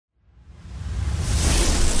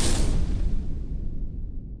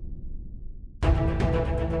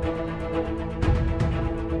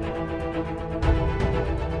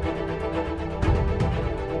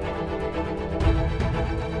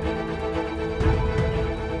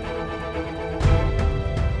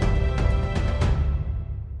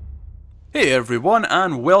Hey everyone,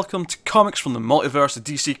 and welcome to Comics from the Multiverse, the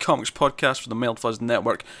DC Comics podcast for the Mild Fuzz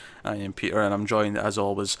Network. I am Peter, and I'm joined, as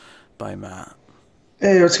always, by Matt.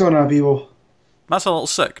 Hey, what's going on, people? Matt's a little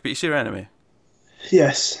sick, but you see your enemy.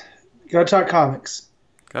 Yes, gotta talk comics.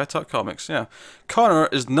 Gotta talk comics, yeah. Connor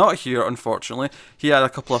is not here, unfortunately. He had a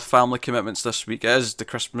couple of family commitments this week. It is the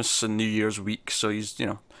Christmas and New Year's week, so he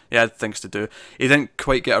had things to do. He didn't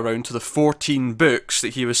quite get around to the 14 books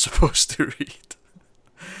that he was supposed to read.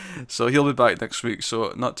 So he'll be back next week,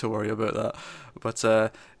 so not to worry about that. But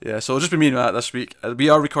so it'll just be me and Matt this week. We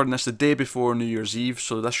are recording this the day before New Year's Eve,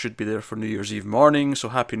 so this should be there for New Year's Eve morning. So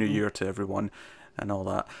Happy New Year to everyone and all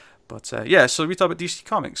that. But so we talk about DC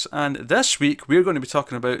Comics, and this week we're going to be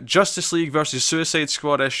talking about Justice League vs. Suicide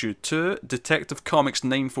Squad issue 2, Detective Comics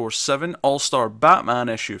 947, All-Star Batman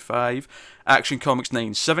issue 5, Action Comics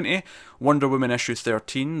 970, Wonder Woman issue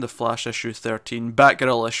 13, The Flash issue 13,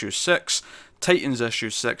 Batgirl issue 6, Titans issue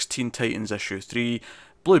 6, Teen Titans issue 3,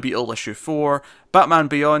 Blue Beetle issue 4, Batman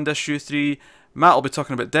Beyond issue 3, Matt will be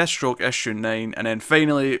talking about Deathstroke issue 9, and then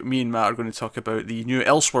finally me and Matt are going to talk about the new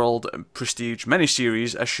Elseworld Prestige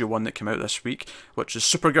miniseries issue 1 that came out this week, which is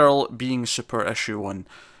Supergirl Being Super issue 1.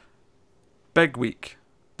 Big week.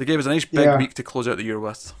 They gave us a nice big week to close out the year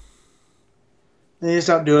with. I need to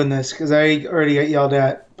stop doing this because I already got yelled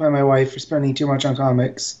at by my wife for spending too much on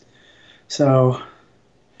comics. So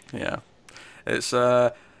yeah, it's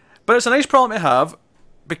but it's a nice problem to have,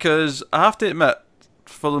 because I have to admit,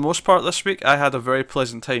 for the most part this week, I had a very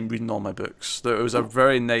pleasant time reading all my books. There was a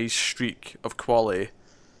very nice streak of quality,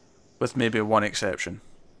 with maybe one exception.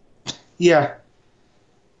 Yeah.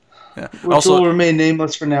 Which also, will remain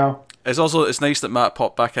nameless for now. It's nice that Matt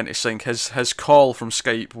popped back into sync. His call from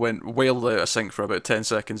Skype went wildly out of sync for about 10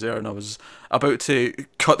 seconds there, and I was about to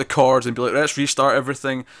cut the cords and be like, let's restart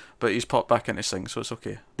everything, but he's popped back into sync, so it's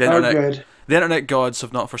okay. Good. The internet gods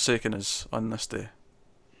have not forsaken us on this day.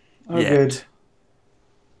 Yet. Good.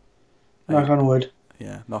 Knock on wood.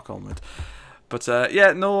 Yeah, knock on wood. But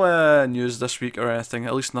no news this week or anything.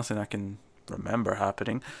 At least nothing I can remember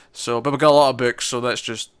happening. But we've got a lot of books, so let's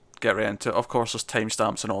just get right into it. Of course, there's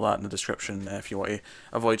timestamps and all that in the description if you want to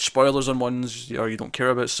avoid spoilers on ones or you don't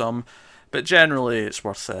care about some. But generally, it's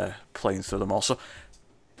worth playing through them also.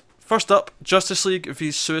 First up, Justice League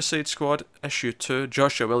v Suicide Squad issue 2.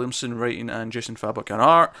 Joshua Williamson writing and Jason Fabok on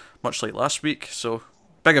art, much like last week. So,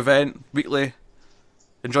 big event, weekly.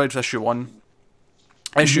 Enjoyed issue 1.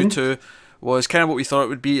 Issue 2 was kind of what we thought it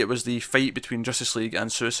would be. It was the fight between Justice League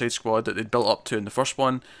and Suicide Squad that they'd built up to in the first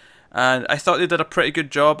one. And I thought they did a pretty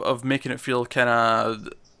good job of making it feel kind of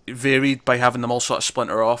varied by having them all sort of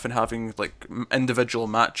splinter off and having like individual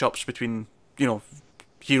matchups between,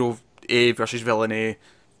 hero A versus villain A,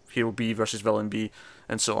 hero B versus villain B,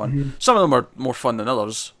 and so on. Some of them are more fun than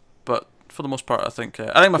others, but for the most part, I think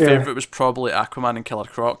my favourite was probably Aquaman and Killer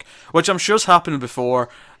Croc, which I'm sure's happened before,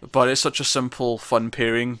 but it's such a simple, fun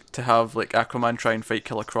pairing to have like Aquaman try and fight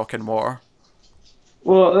Killer Croc in water.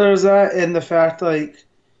 Well, there's that, and the fact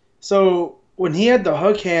so when he had the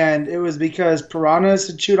hook hand, it was because piranhas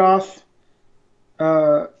had chewed off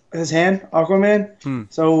his hand,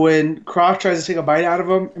 Aquaman. So when Croc tries to take a bite out of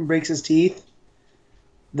him and breaks his teeth,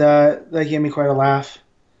 that gave me quite a laugh.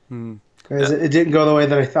 Because it didn't go the way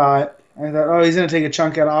that I thought. I thought, he's going to take a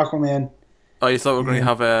chunk out of Aquaman. Oh, you thought we were going to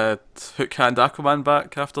have a hook hand Aquaman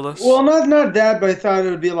back after this? Well, not that, but I thought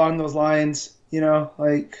it would be along those lines.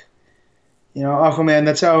 Aquaman,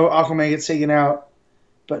 that's how Aquaman gets taken out.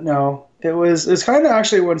 But no, it's kind of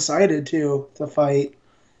actually one-sided, too, the fight.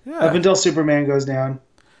 Yeah. Up until Superman goes down.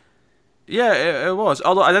 Yeah, it was.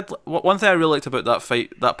 Although one thing I really liked about that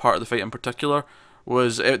fight, that part of the fight in particular,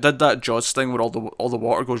 was it did that Jaws thing where all the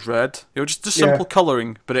water goes red. Just simple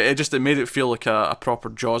colouring, but it made it feel like a proper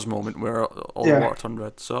Jaws moment where all the water turned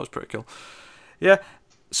red. So that was pretty cool. Yeah.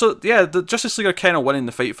 So yeah, the Justice League are kind of winning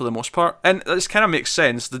the fight for the most part, and this kind of makes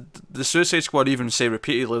sense. The Suicide Squad even say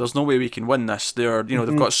repeatedly, "There's no way we can win this." They're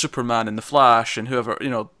they've got Superman and the Flash and whoever.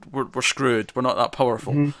 We're screwed. We're not that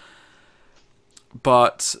powerful.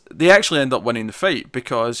 But they actually end up winning the fight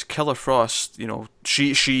because Killer Frost,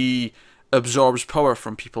 she absorbs power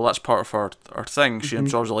from people. That's part of her thing. She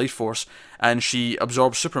absorbs a life force, and she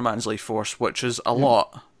absorbs Superman's life force, which is a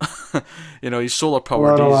lot. He's solar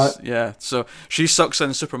powered. So she sucks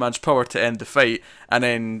in Superman's power to end the fight, and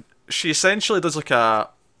then she essentially does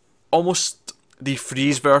almost the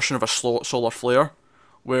freeze version of a solar flare,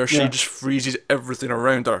 where she just freezes everything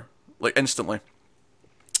around her instantly.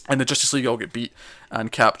 And the Justice League all get beat and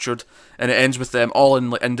captured, and it ends with them all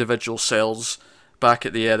in individual cells back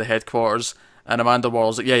at the headquarters, and Amanda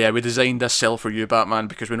Warren's like, we designed this cell for you, Batman,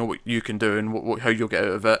 because we know what you can do and how you'll get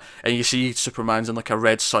out of it. And you see Superman's in a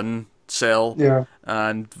red sun cell, Yeah.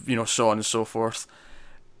 and so on and so forth.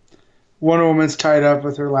 Wonder Woman's tied up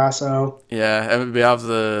with her lasso. Yeah, and we have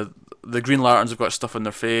the Green Lanterns have got stuff on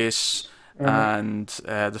their face, Uh, and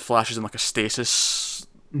the Flash is in like a stasis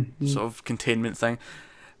sort of containment thing,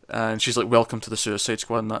 and she's like, "Welcome to the Suicide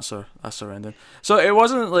Squad," and that's her ending. So it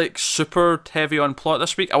wasn't like super heavy on plot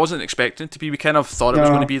this week. I wasn't expecting it to be. We kind of thought it was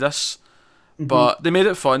going to be this, but they made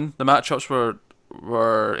it fun. The matchups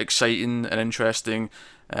were exciting and interesting.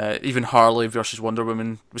 Even Harley versus Wonder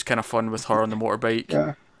Woman was kind of fun with her on the motorbike.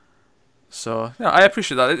 Yeah. So yeah, I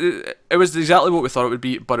appreciate that. It was exactly what we thought it would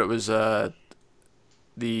be, but it was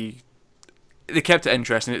they kept it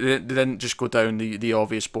interesting. They didn't just go down the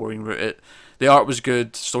obvious boring route. The art was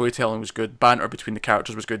good, storytelling was good, banter between the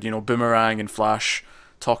characters was good. Boomerang and Flash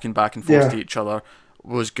talking back and forth to each other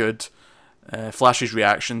was good. Flash's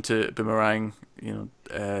reaction to Boomerang,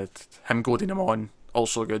 him goading him on,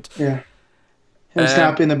 also good. Yeah. Him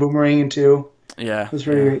snapping the boomerang in two. Yeah. Was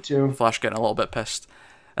very great too. Flash getting a little bit pissed.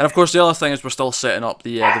 And of course, the other thing is we're still setting up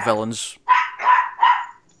the villains.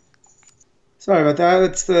 Sorry about that.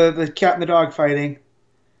 It's the cat and the dog fighting.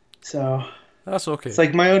 So that's okay. It's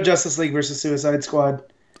like my own Justice League versus Suicide Squad.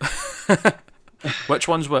 Which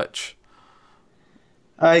one's which?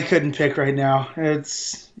 I couldn't pick right now.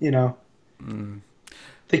 It's the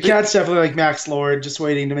cat's definitely like Max Lord, just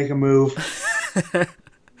waiting to make a move.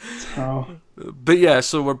 So. But yeah,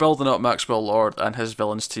 so we're building up Maxwell Lord and his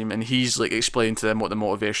villains team, and he's like explaining to them what the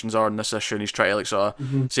motivations are in this issue, and he's trying to like sort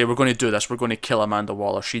of say, we're going to do this, we're going to kill Amanda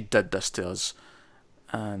Waller, she did this to us.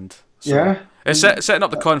 And so it's setting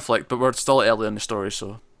up the conflict, but we're still early in the story,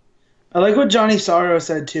 so I like what Johnny Sorrow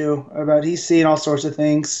said too, about he's seeing all sorts of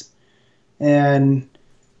things, and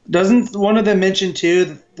doesn't one of them mention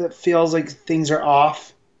too that feels like things are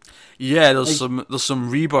off? Yeah, there's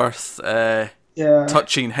some rebirth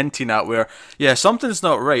touching, hinting at where, something's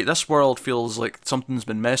not right. This world feels like something's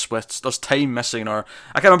been messed with. There's time missing, or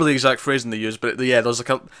I can't remember the exact phrasing they used, but there's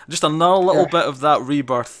like just another little bit of that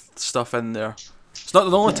rebirth stuff in there. It's not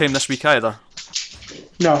the only time this week either.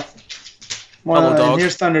 No. Well, and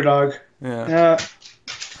here's Thunderdog. Yeah.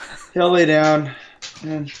 He'll lay down,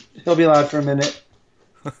 and he'll be loud for a minute.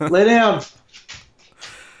 Lay down.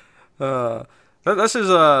 This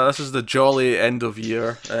is the jolly end of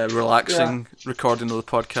year, relaxing recording of the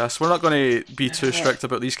podcast. We're not going to be too strict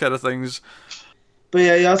about these kind of things. But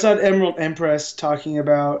yeah, you also had Emerald Empress talking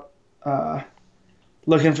about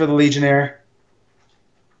looking for the Legionnaire.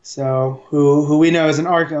 So who we know is an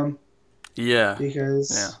Arkham. Yeah.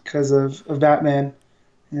 Because of Batman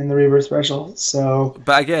and the Rebirth special. So.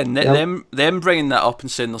 But again, them bringing that up and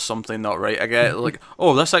saying there's something not right. I get like,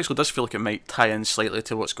 this actually does feel like it might tie in slightly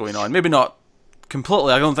to what's going on. Maybe not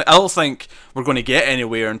completely. I don't think we're going to get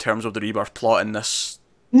anywhere in terms of the Rebirth plot in this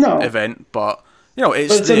event, but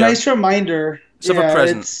it's a nice reminder. It's ever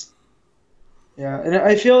present. And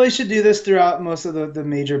I feel they should do this throughout most of the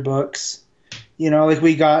major books. Like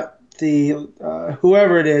we got the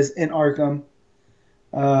whoever it is in Arkham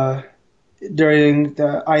during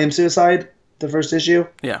the I Am Suicide, the first issue.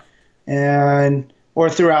 Yeah. Or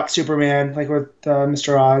throughout Superman, like with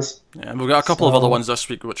Mr. Oz. Yeah, and we've got a couple of other ones this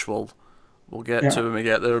week which we'll get to when we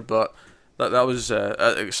get there, but that was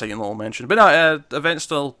an exciting little mention. But no, the event's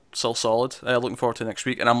still solid. Looking forward to next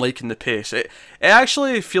week, and I'm liking the pace. It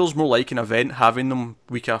actually feels more like an event having them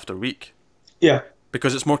week after week. Yeah.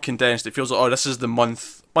 Because it's more condensed. It feels like, this is the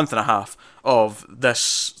month and a half of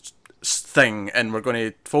this thing, and we're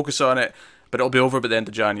going to focus on it, but it'll be over by the end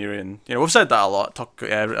of January. And we've said that a lot,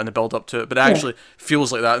 in the build up to it, but it actually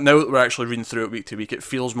feels like that. Now that we're actually reading through it week to week, it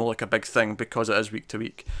feels more like a big thing because it is week to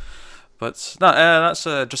week. But that's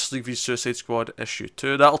Justice League v Suicide Squad issue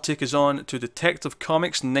 2. That'll take us on to Detective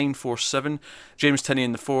Comics 947. James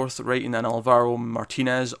Tynion IV writing and Alvaro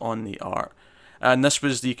Martinez on the art. And this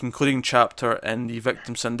was the concluding chapter in the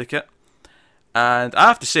Victim Syndicate. And I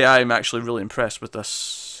have to say, I'm actually really impressed with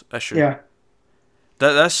this issue. Yeah.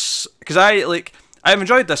 Because I've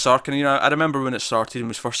enjoyed this arc, and I remember when it started and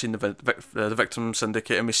we first seen the Victim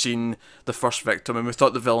Syndicate, and we seen the first victim, and we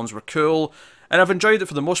thought the villains were cool, and I've enjoyed it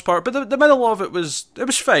for the most part. But the middle of it was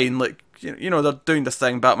fine. Like they're doing the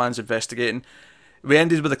thing, Batman's investigating. We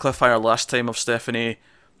ended with a cliffhanger last time of Stephanie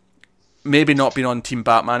maybe not being on Team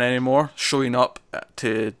Batman anymore, showing up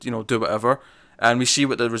to do whatever, and we see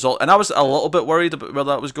what the result. And I was a little bit worried about where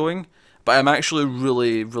that was going, but I'm actually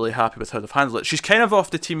really, really happy with how they've handled it. She's kind of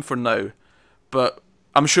off the team for now, but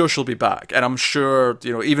I'm sure she'll be back, and I'm sure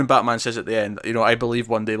even Batman says at the end, I believe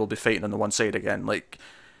one day we'll be fighting on the one side again. Like,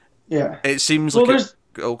 it seems like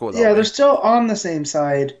it'll go that way. They're still on the same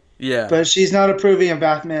side. Yeah, but she's not approving of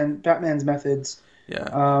Batman's methods.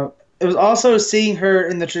 Yeah. it was also seeing her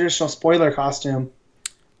in the traditional spoiler costume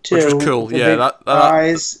too, which was cool. the Yeah, big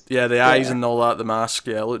eyes. yeah, the eyes and all that, the mask.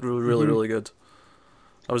 Yeah, it looked really, really, really good.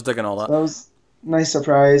 I was digging all So that. that was a nice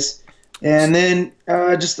surprise. And then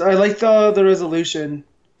just I like the resolution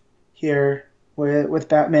here with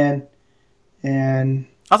Batman, and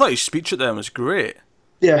I thought his speech at them was great.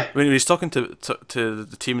 yeah, When he was talking to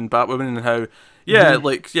the team in Batwoman and how, yeah,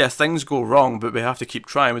 like, yeah, things go wrong, but we have to keep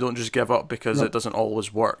trying. We don't just give up because it doesn't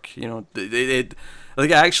always work. You know, I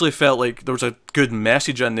think I actually felt like there was a good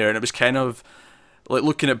message in there, and it was kind of like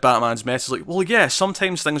looking at Batman's message, like, well, yeah,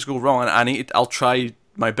 sometimes things go wrong, and I'll try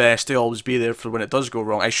my best to always be there for when it does go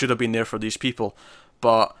wrong. I should have been there for these people,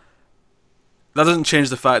 but that doesn't change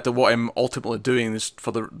the fact that what I'm ultimately doing is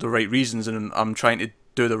for the right reasons, and I'm trying to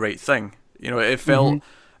do the right thing. You know, it felt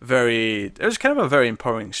it was kind of a very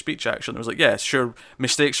empowering speech, actually. It was like, yeah, sure,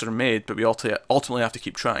 mistakes are made, but we ultimately have to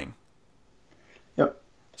keep trying. yep.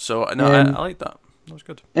 So, no, I like that. That was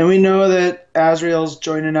good. And we know that Azrael's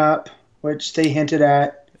joining up, which they hinted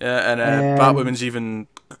at. Yeah, and Batwoman's even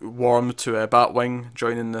warmed to Batwing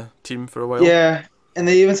joining the team for a while. Yeah, and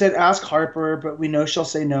they even said ask Harper, but we know she'll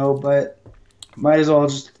say no, but might as well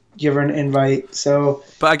just give her an invite. So,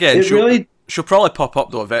 but again, she'll probably pop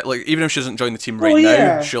up though. Like, even if she doesn't join the team right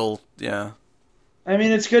now, she'll I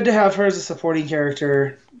mean, it's good to have her as a supporting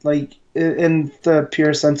character, like in the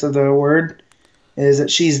pure sense of the word, is that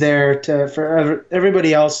she's there for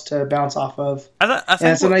everybody else to bounce off of. I think and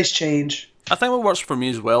it's a nice change. I think what works for me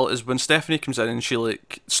as well is when Stephanie comes in and she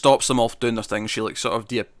like stops them off doing their thing. She like sort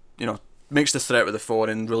of makes the threat with the phone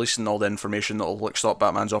and releasing all the information that'll like stop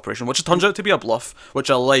Batman's operation, which turns out to be a bluff, which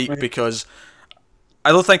I like because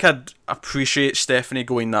I don't think I'd appreciate Stephanie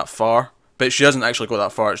going that far, but she doesn't actually go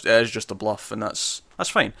that far. It is just a bluff, and that's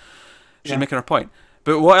fine. She's making her point.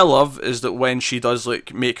 But what I love is that when she does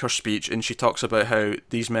like make her speech and she talks about how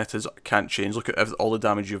these methods can't change, look at all the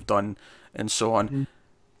damage you've done, and so on.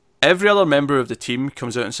 Every other member of the team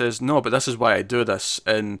comes out and says, no, but this is why I do this,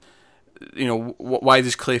 and you know, why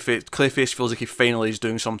does Clayface feels like he finally is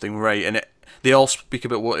doing something right, and they all speak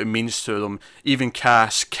about what it means to them. Even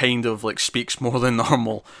Cass kind of like speaks more than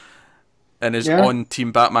normal and is on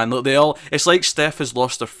Team Batman. Look, it's like Steph has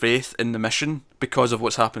lost her faith in the mission because of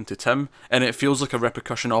what's happened to Tim, and it feels like a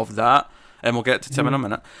repercussion of that, and we'll get to Tim in a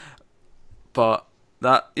minute. But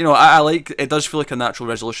that, you know, I like, it does feel like a natural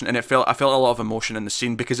resolution, and I felt a lot of emotion in the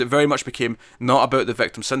scene because it very much became not about the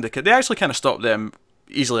victim syndicate. They actually kind of stopped them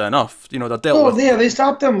easily enough. You know, they're dealt with. Oh yeah, they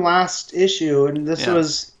stopped them last issue, and this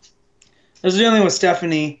was dealing with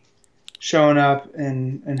Stephanie showing up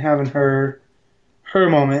and having her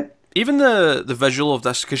moment. Even the visual of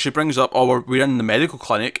this, because she brings up, we're in the medical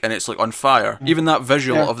clinic and it's like on fire. Even that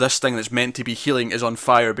visual of this thing that's meant to be healing is on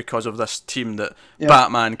fire because of this team that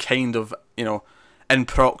Batman kind of, you know, in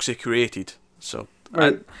proxy created. So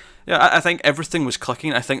I think everything was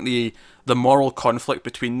clicking. I think the moral conflict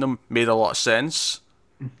between them made a lot of sense.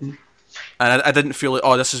 And I didn't feel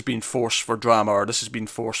like, this has been forced for drama or this has been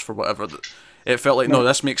forced for whatever. It felt like, no,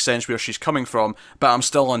 this makes sense where she's coming from, but I'm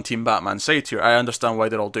still on Team Batman's side here. I understand why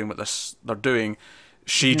they're all doing what they're doing.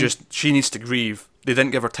 She needs to grieve. They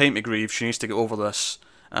didn't give her time to grieve. She needs to get over this.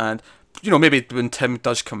 And, you know, maybe when Tim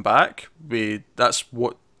does come back, that's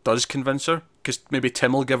what does convince her. Because maybe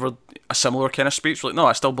Tim will give her a similar kind of speech. Like, no,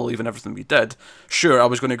 I still believe in everything we did. Sure, I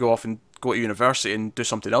was going to go off and go to university and do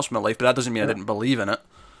something else in my life, but that doesn't mean I didn't believe in it.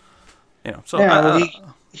 You know, so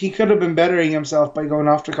he could have been bettering himself by going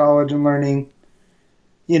off to college and learning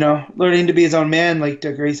to be his own man like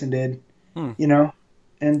Dick Grayson did, you know,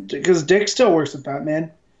 and because Dick still works with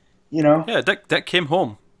Batman, you know. Yeah, Dick came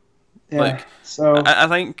home. Yeah, so I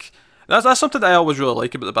think that's something that I always really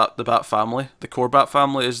like about the Bat family. The core Bat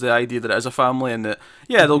family is the idea that it is a family and that,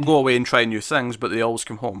 they'll go away and try new things, but they always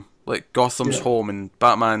come home. Like, Gotham's home and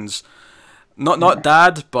Batman's not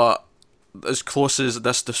dad, but as close as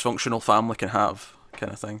this dysfunctional family can have,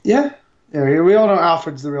 kind of thing. Yeah, we all know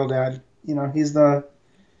Alfred's the real dad. You know, he's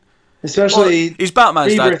he's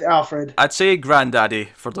Batman's Rebirth dad. Alfred. I'd say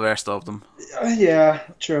granddaddy for the rest of them. Yeah,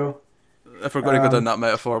 true. If we're going to go down that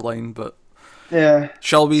metaphor line, but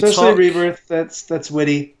shall we talk? Rebirth. That's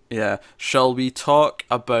witty. Yeah. Shall we talk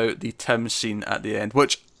about the Tim scene at the end,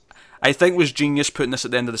 which I think was genius putting this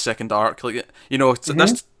at the end of the second arc. Like, you know,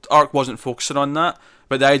 this arc wasn't focusing on that,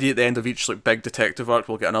 but the idea at the end of each like big detective arc,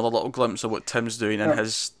 we'll get another little glimpse of what Tim's doing in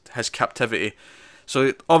his captivity.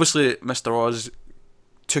 So obviously, Mr. Oz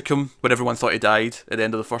took him when everyone thought he died at the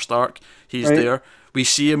end of the first arc. He's there. We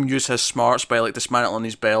see him use his smarts by like dismantling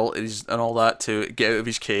his belt and all that to get out of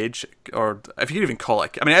his cage, or if you could even call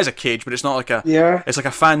it. I mean, it is a cage, but it's not like it's like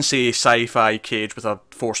a fancy sci-fi cage with a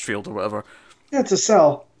force field or whatever. Yeah, it's a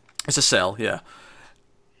cell. It's a cell, yeah.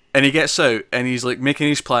 And he gets out, and he's like making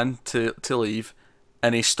his plan to leave,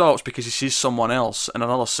 and he stops because he sees someone else in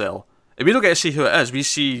another cell. And we don't get to see who it is. We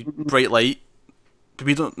see bright light, but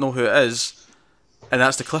we don't know who it is, and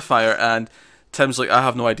that's the cliffhanger. And Tim's like, I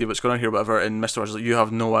have no idea what's going on here, whatever. And Mr. Rogers is like, you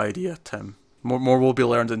have no idea, Tim. More will be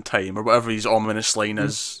learned in time, or whatever his ominous line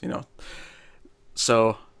is, you know.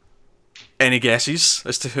 So, any guesses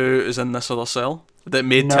as to who is in this other cell that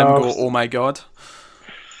made Tim go, oh my god?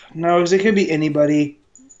 No, because it could be anybody.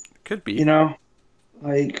 Could be. You know,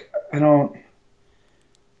 like I don't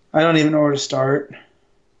even know where to start.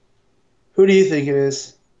 Who do you think it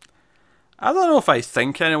is? I don't know if I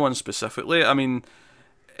think anyone specifically. I mean,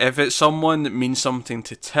 if it's someone that means something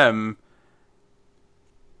to Tim,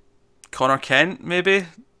 Connor Kent, maybe?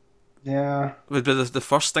 Yeah. Would be the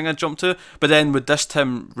first thing I'd jump to. But then would this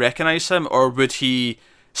Tim recognise him, or would he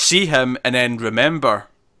see him and then remember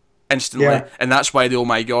instantly? Yeah. And that's why the oh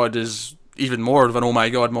my god is even more of an oh my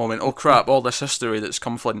god moment. Oh crap, all this history that's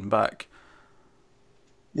come flooding back.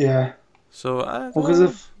 Yeah. So,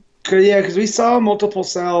 because we saw multiple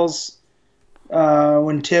cells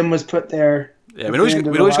when Tim was put there. Yeah, we know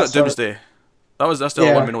he's got Doomsday. That's the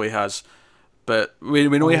only one we know he has. But we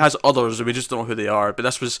know he has others, and we just don't know who they are. But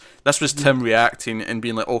this was Tim reacting and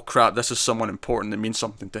being like, "Oh crap, this is someone important that means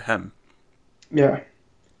something to him." Yeah.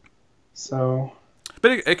 So.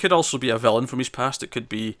 But it could also be a villain from his past. It could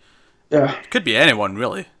be. Yeah. It could be anyone,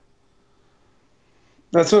 really.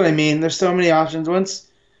 That's what I mean. There's so many options.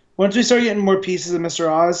 Once we start getting more pieces of Mr.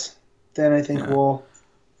 Oz, then I think we'll.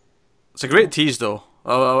 It's a great tease, though.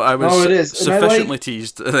 I was it is. sufficiently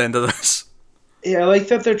teased at the end of this. Yeah, I like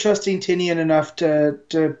that they're trusting Tinian enough to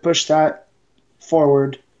push that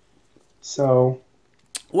forward. So.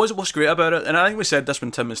 What's great about it, and I think we said this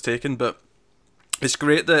when Tim was taken, but it's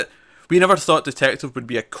great that we never thought Detective would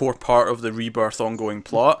be a core part of the Rebirth ongoing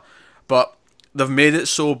plot, but they've made it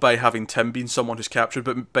so by having Tim being someone who's captured,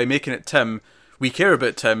 but by making it Tim, we care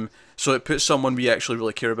about Tim, so it puts someone we actually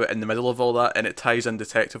really care about in the middle of all that, and it ties in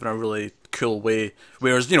Detective in a really cool way.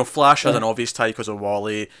 Whereas, Flash has an obvious tie because of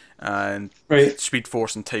Wally and Speed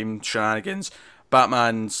Force and time shenanigans.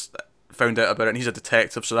 Batman's found out about it, and he's a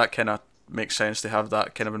detective, so that kind of makes sense to have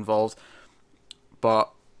that kind of involved. But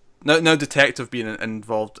now Detective being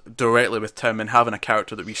involved directly with Tim and having a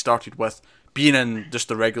character that we started with being in just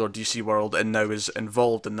the regular DC world and now is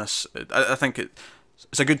involved in this, I think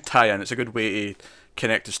it's a good tie-in. It's a good way to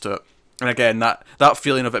connect us to it. And again, that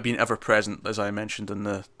feeling of it being ever present, as I mentioned in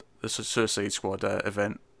the Suicide Squad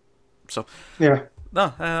event. So yeah,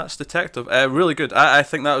 no, that's Detective. Really good. I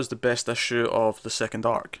think that was the best issue of the second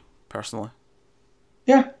arc, personally.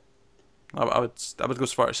 Yeah, I would go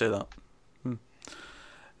as far to say that.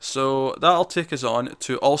 So that'll take us on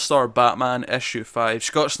to All-Star Batman issue 5.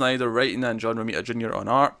 Scott Snyder writing and John Romita Jr. on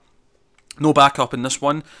art. No backup in this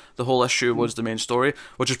one. The whole issue was the main story,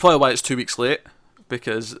 which is probably why it's 2 weeks late,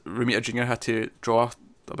 because Romita Jr. had to draw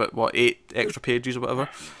about 8 extra pages or whatever.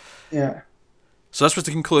 Yeah. So this was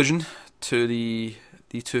the conclusion to the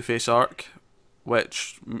Two-Face arc,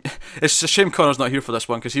 which it's a shame Connor's not here for this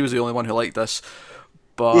one because he was the only one who liked this.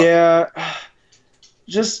 But yeah,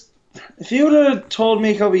 just if you would have told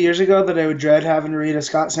me a couple years ago that I would dread having to read a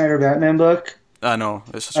Scott Snyder Batman book, I know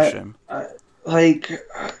it's such a shame.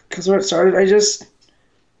 Because where it started,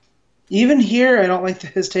 even here I don't like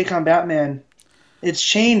his take on Batman. It's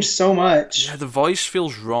changed so much. Yeah, the voice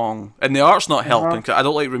feels wrong, and the art's not helping. Cause I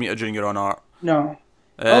don't like Romita Jr. on art. No,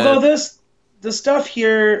 although the stuff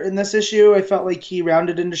here in this issue, I felt like he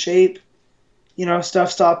rounded into shape.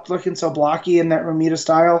 Stuff stopped looking so blocky in that Romita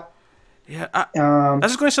style. Yeah,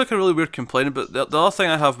 this is going to sound like a really weird complaint, but the other thing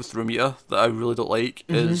I have with Romita that I really don't like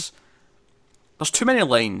is there's too many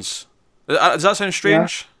lines. Does that sound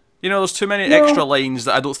strange? Yeah. There's too many extra lines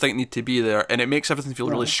that I don't think need to be there, and it makes everything feel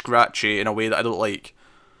really scratchy in a way that I don't like.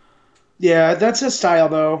 Yeah, that's his style,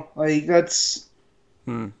 though. Like, that's...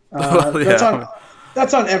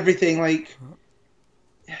 That's on everything. Like,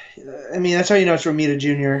 I mean, that's how you know it's Romita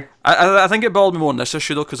Jr. I think it bothered me more in this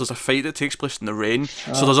issue, though, because there's a fight that takes place in the rain,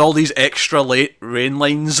 so there's all these extra late rain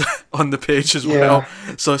lines on the page as well.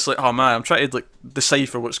 So it's like, oh man, I'm trying to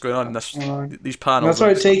decipher what's going on in these panels. That's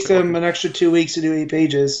why it takes them an extra 2 weeks to do 8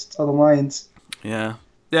 pages. It's all the lines. Yeah.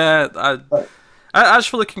 As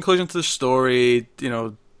for the conclusion to the story,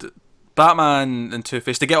 Batman and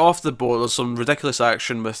Two-Face, to get off the boat, there's some ridiculous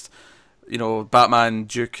action with, Batman,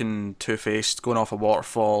 Duke, and Two-Face going off a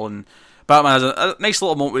waterfall, and Batman has a nice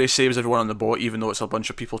little moment where he saves everyone on the boat, even though it's a bunch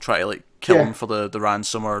of people trying to kill him for the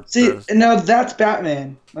ransom or. See, now that's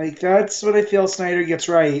Batman. Like, that's what I feel Snyder gets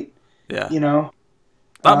right. Yeah.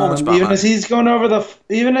 That moment's Batman. Even as he's going over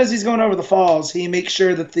the falls, he makes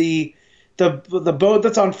sure that the boat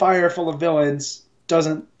that's on fire full of villains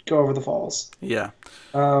doesn't go over the falls. Yeah.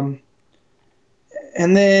 And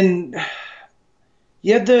then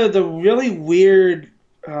you had the really weird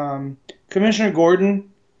Commissioner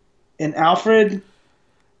Gordon and Alfred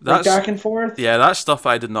back and forth. Yeah, that stuff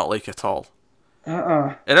I did not like at all.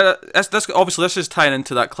 That's obviously this is tying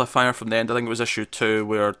into that cliffhanger from the end. I think it was issue 2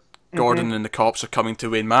 where Gordon and the cops are coming to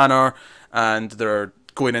Wayne Manor and they're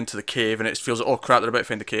going into the cave, and it feels like, oh crap, they're about to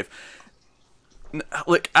find the cave.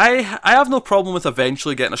 Like, I have no problem with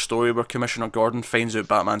eventually getting a story where Commissioner Gordon finds out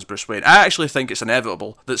Batman's Bruce Wayne. I actually think it's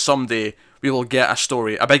inevitable that someday we will get a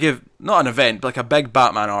story, not an event, but like a big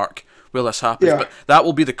Batman arc where this happens. Yeah. But that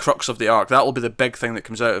will be the crux of the arc. That will be the big thing that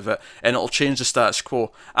comes out of it, and it'll change the status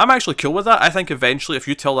quo. I'm actually cool with that. I think eventually, if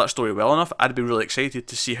you tell that story well enough, I'd be really excited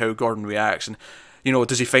to see how Gordon reacts, and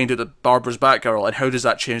does he find out that Barbara's Batgirl, and how does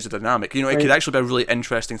that change the dynamic? It could actually be a really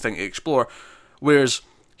interesting thing to explore. Whereas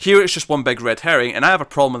here it's just one big red herring, and I have a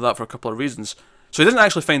problem with that for a couple of reasons. So he doesn't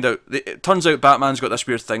actually find out. It turns out Batman's got this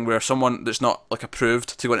weird thing where someone that's not like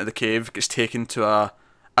approved to go into the cave gets taken to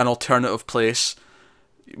an alternative place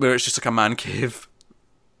where it's just like a man cave.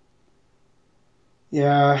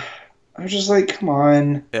 Yeah, I was just like, come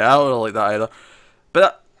on. Yeah, I don't really like that either.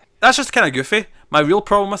 But that's just kind of goofy. My real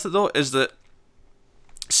problem with it though is that.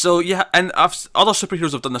 So yeah, and other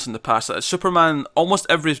superheroes have done this in the past. Superman, almost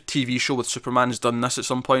every TV show with Superman has done this at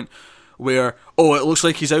some point, where it looks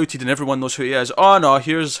like he's outed and everyone knows who he is. Oh no,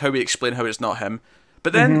 here's how we explain how it's not him.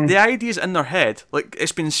 But then the idea's in their head, like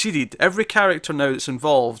it's been seeded. Every character now that's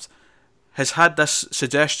involved has had this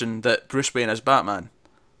suggestion that Bruce Wayne is Batman.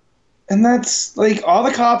 And that's like all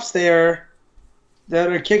the cops there that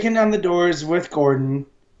are kicking down the doors with Gordon.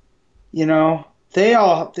 They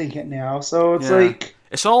all think it now. So it's like.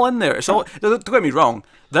 It's all in there. Don't get me wrong.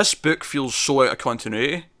 This book feels so out of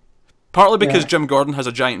continuity. Partly because Jim Gordon has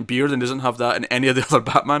a giant beard and doesn't have that in any of the other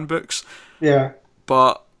Batman books. Yeah.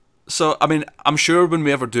 But, so, I mean, I'm sure when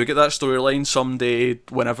we ever do get that storyline someday,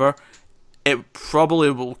 whenever, it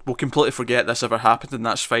probably we'll completely forget this ever happened, and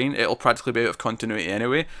that's fine. It'll practically be out of continuity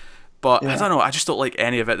anyway. But, I don't know, I just don't like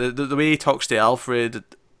any of it. The way he talks to Alfred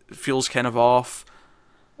feels kind of off.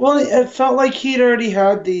 Well, it felt like he'd already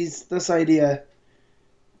had this idea.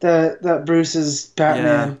 That Bruce is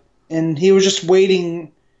Batman, and he was just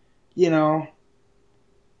waiting, and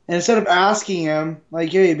instead of asking him, like,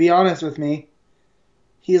 hey, be honest with me,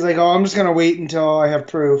 he's like, I'm just going to wait until I have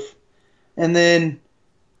proof. And then,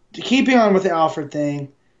 keeping on with the Alfred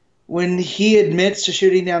thing, when he admits to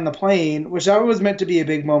shooting down the plane, which that was meant to be a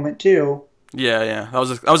big moment too. Yeah. That was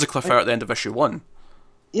a cliffhanger at the end of issue 1.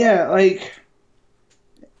 Yeah, like...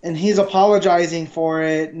 And he's apologizing for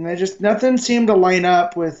it, and nothing seemed to line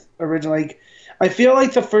up with original. Like, I feel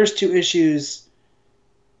like the first 2 issues,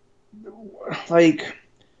 like,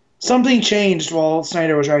 something changed while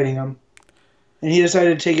Snyder was writing them, and he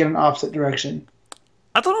decided to take it in an opposite direction.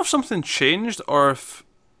 I don't know if something changed or if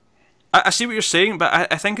I see what you're saying, but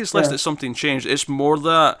I think it's less that something changed. It's more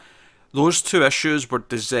that those 2 issues were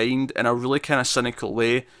designed in a really kind of cynical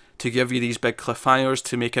way to give you these big cliffhangers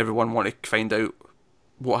to make everyone want to find out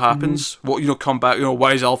what happens, come back,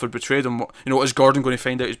 why is Alfred betrayed him, what is Gordon going to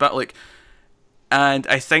find out he's back, like, and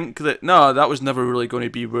I think that, no, that was never really going to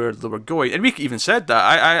be where they were going, and we even said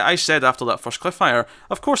that, I said after that first cliffhanger,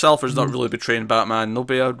 of course Alfred's not really betraying Batman, there'll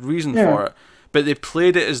be a reason for it, but they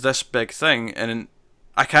played it as this big thing, and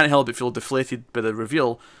I can't help but feel deflated by the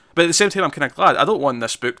reveal, but at the same time I'm kind of glad. I don't want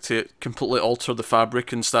this book to completely alter the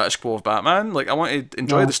fabric and status quo of Batman, like, I want to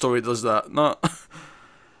enjoy the story that does that,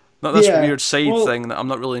 not this weird side thing that I'm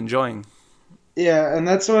not really enjoying. Yeah, and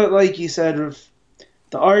that's what, like you said,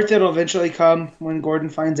 the arc that'll eventually come when Gordon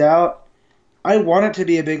finds out. I want it to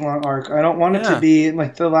be a big, long arc. I don't want it to be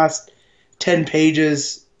like the last 10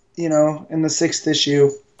 pages, in the 6th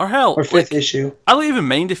issue. Or hell, or 5th issue. I don't even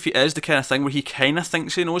mind if it is the kind of thing where he kind of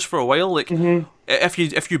thinks he knows for a while. Like,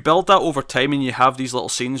 if you build that over time and you have these little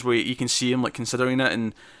scenes where you can see him, like, considering it,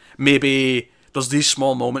 and maybe there's these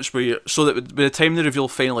small moments where so that by the time the reveal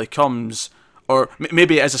finally comes, or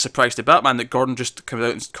maybe it is a surprise to Batman that Gordon just comes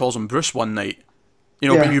out and calls him Bruce one night.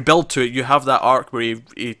 But you build to it, you have that arc where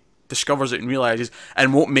he discovers it and realizes,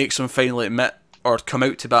 and what makes him finally admit or come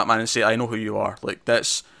out to Batman and say, I know who you are. Like,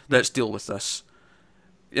 let's deal with this.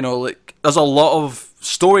 Like, there's a lot of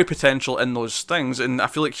story potential in those things, and I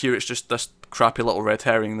feel like here it's just this crappy little red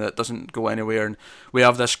herring that doesn't go anywhere, and we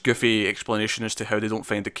have this goofy explanation as to how they don't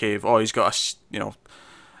find the cave. Oh, he's got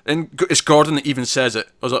and it's Gordon that even says it.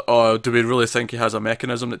 I was like, oh, do we really think he has a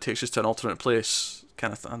mechanism that takes us to an alternate place?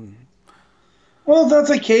 Kind of thing. Well, if that's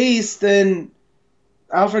the case, then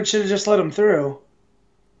Alfred should have just let him through.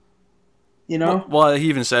 You know? Well, he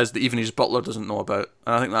even says that even his butler doesn't know about,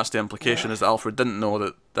 and I think that's the implication, is that Alfred didn't know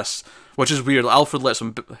that this, which is weird. Alfred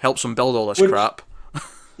helps him build all this crap.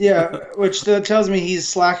 Yeah, which tells me he's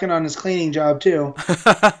slacking on his cleaning job too.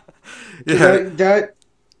 Yeah. That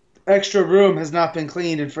extra room has not been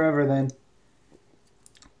cleaned in forever then.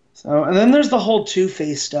 So, and then there's the whole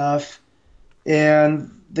Two-Face stuff,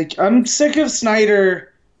 and I'm sick of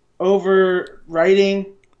Snyder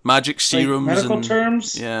overwriting Magic serums, medical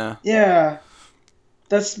terms. Yeah. Yeah.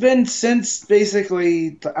 That's been since basically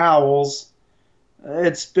the Owls.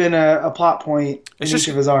 It's been a plot point in each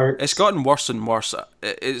of his arcs. It's gotten worse and worse.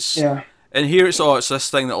 It's yeah. And here it's this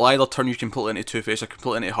thing that will either turn you completely into Two-Face or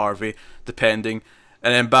completely into Harvey, depending.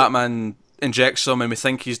 And then Batman injects him, and we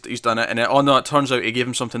think he's done it. And then, oh no, it turns out he gave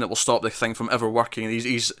him something that will stop the thing from ever working.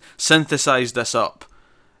 He's synthesized this up.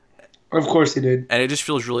 Of course he did. And it just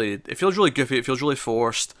feels really goofy. It feels really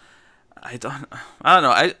forced. I don't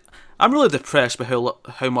know. I'm really depressed by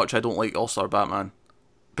how much I don't like All-Star Batman,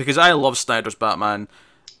 because I love Snyder's Batman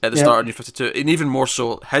at the start of New 52, and even more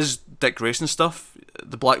so his Dick Grayson stuff,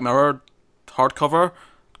 the Black Mirror hardcover.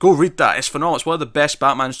 Go read that. It's phenomenal. It's one of the best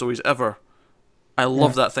Batman stories ever. I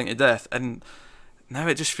love that thing to death, and now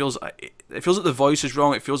it just feels like the voice is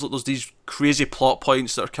wrong. It feels like there's these crazy plot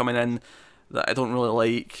points that are coming in that I don't really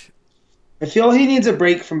like. I feel he needs a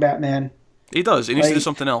break from Batman. He does. He needs to do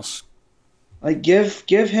something else. Like give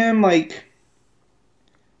him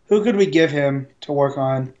who could we give him to work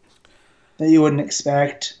on that you wouldn't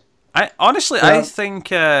expect? I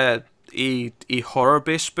think a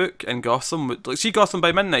horror-based book in Gotham, see Gotham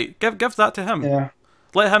by Midnight. Give that to him. Yeah.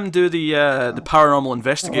 Let him do the paranormal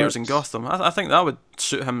investigators in Gotham. I think that would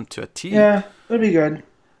suit him to a T. Yeah, that'd be good.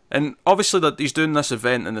 And obviously that he's doing this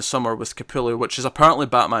event in the summer with Capullo, which is apparently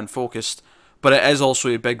Batman focused, but it is also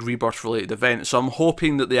a big Rebirth related event. So I'm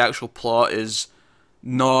hoping that the actual plot is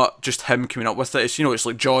not just him coming up with it. It's it's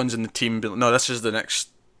like John's and the team being like, no, this is the next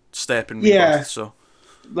step in Rebirth. Yeah. So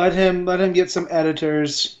let him get some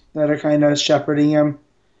editors that are kind of shepherding him,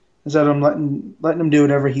 instead of letting him do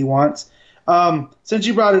whatever he wants. Since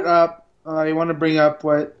you brought it up, I want to bring up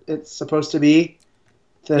what it's supposed to be.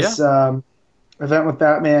 This event with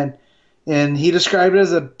Batman, and he described it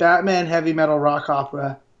as a Batman heavy metal rock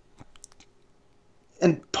opera.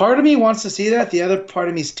 And part of me wants to see that. The other part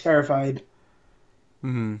of me is terrified.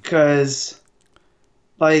 Because,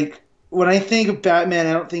 when I think of Batman,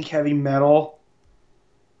 I don't think heavy metal.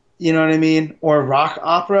 You know what I mean? Or rock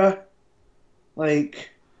opera.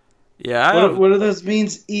 Yeah. What do those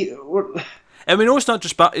means? And we know it's not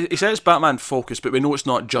just he says Batman focused, but we know it's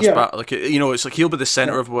not just it's like he'll be the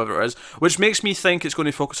center of whatever it is, which makes me think it's going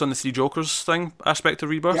to focus on the Three Jokers thing aspect of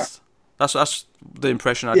Rebirth. Yeah. That's the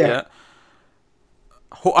impression I get.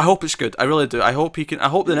 I hope it's good. I really do. I hope he can. I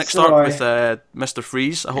hope the next arc with Mr.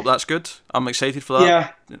 Freeze. I hope that's good. I'm excited for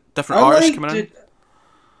that. Yeah. Different artists coming in.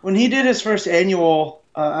 When he did his first annual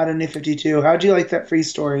out of New 52, how'd you like that Freeze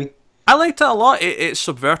story? I liked it a lot. It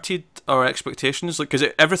subverted our expectations, because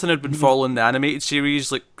everything had been following the animated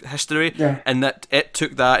series history, and that it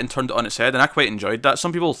took that and turned it on its head, and I quite enjoyed that.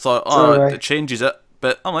 Some people thought, it changes it,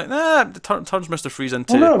 but I'm like, nah, it turns Mr. Freeze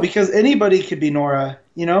into. Well, no, because anybody could be Nora,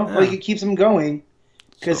 it keeps him going,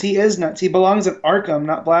 because he is nuts. He belongs at Arkham,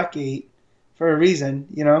 not Blackgate, for a reason,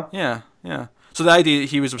 Yeah. So the idea that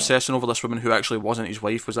he was obsessing over this woman who actually wasn't his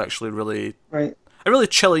wife was actually really right. A really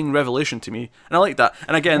chilling revelation to me, and I like that.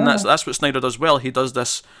 And again, that's what Snyder does well. He does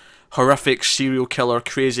this horrific serial killer,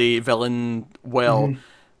 crazy villain well.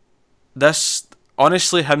 This,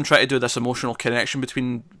 honestly, him trying to do this emotional connection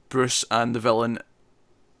between Bruce and the villain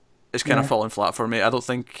is kind of falling flat for me. I don't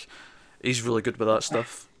think he's really good with that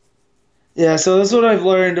stuff. Yeah, so this is what I've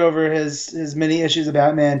learned over his many issues of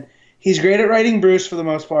Batman. He's great at writing Bruce for the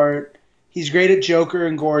most part. He's great at Joker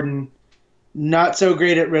and Gordon. Not so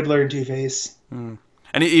great at Riddler and Two-Face. And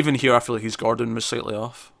even here, I feel like his Gordon was slightly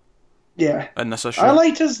off. Yeah. In this issue. I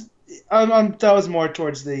liked his. That was more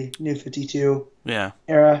towards the New 52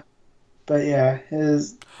 era. But yeah,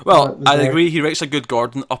 his. Well, I agree. He writes a good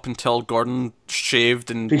Gordon up until Gordon shaved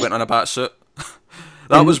and went on a bat suit.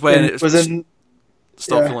 That was when it stopped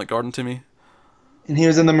feeling like Gordon to me. And he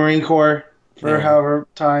was in the Marine Corps for however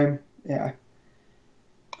time. Yeah.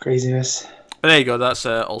 Craziness. But there you go. That's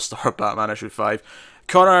All-Star Batman issue 5.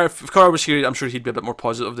 Connor, if Connor was here, I'm sure he'd be a bit more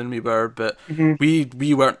positive than we were, but we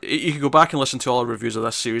weren't. You could go back and listen to all our reviews of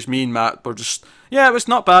this series. Me and Matt were just, it was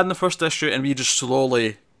not bad in the first issue, and we just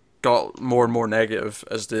slowly got more and more negative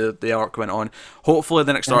as the arc went on. Hopefully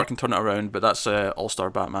the next arc can turn it around, but that's All-Star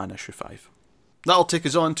Batman issue 5. That'll take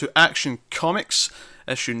us on to Action Comics,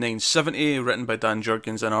 issue 970, written by Dan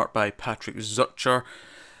Jurgens and art by Patrick Zutcher.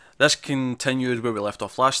 This continued where we left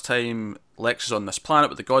off last time. Lex is on this planet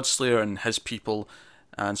with the Godslayer and his people,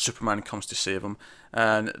 and Superman comes to save him.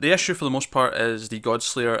 And the issue, for the most part, is the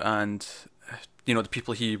Godslayer and the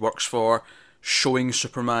people he works for showing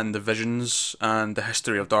Superman the visions and the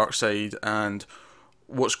history of Darkseid and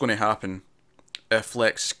what's going to happen if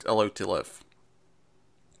Lex is allowed to live.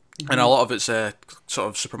 And a lot of it's sort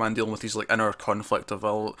of Superman dealing with his inner conflict of,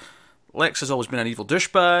 well, Lex has always been an evil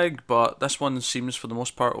douchebag, but this one seems for the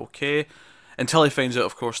most part okay. Until he finds out,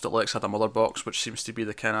 of course, that Lex had a mother box, which seems to be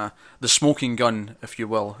the smoking gun, if you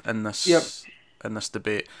will, in this in this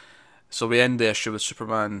debate. So we end the issue with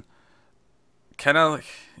Superman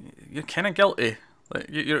you're kind of guilty.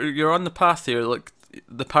 You're on the path here.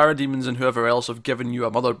 The parademons and whoever else have given you a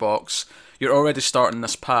mother box. You're already starting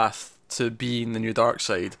this path to being the new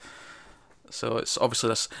Darkseid. So it's obviously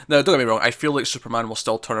this. Now, don't get me wrong. I feel like Superman will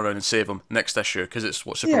still turn around and save him next issue because it's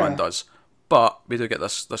what Superman does. But we do get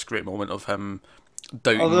this great moment of him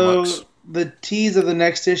doubting Lex. The tease of the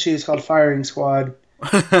next issue is called Firing Squad.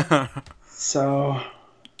 So.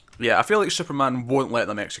 Yeah, I feel like Superman won't let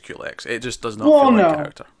them execute Lex. It just does not feel like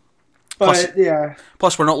character.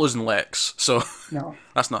 Plus, we're not losing Lex, so no,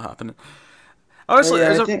 that's not happening. Honestly,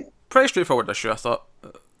 it's a pretty straightforward issue, I thought.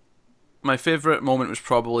 My favourite moment was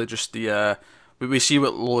probably just the we see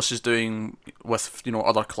what Lois is doing with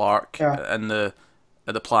other Clark in the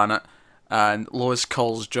planet, and Lois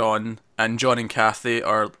calls John, and John and Kathy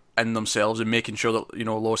are in themselves and making sure that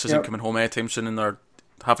Lois isn't coming home anytime soon, and they're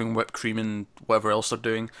having whipped cream and whatever else they're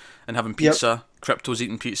doing, and having pizza. Crypto's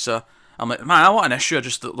eating pizza. I'm like, man, I want an issue of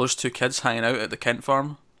just those two kids hanging out at the Kent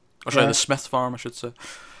farm, or sorry, the Smith farm, I should say.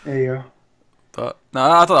 There you go. But no,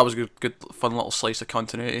 I thought that was a good, fun little slice of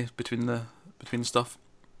continuity between stuff.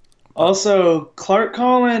 Also, Clark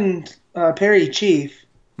calling Perry Chief.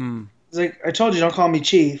 He's like, I told you, don't call me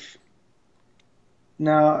Chief.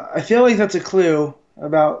 Now, I feel like that's a clue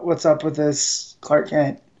about what's up with this Clark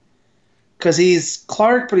Kent. Because he's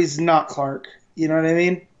Clark, but he's not Clark. You know what I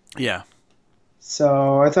mean? Yeah.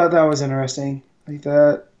 So I thought that was interesting. Like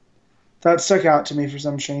that stuck out to me for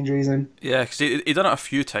some strange reason. Yeah, because he done it a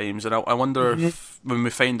few times, and I wonder if when we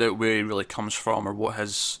find out where he really comes from or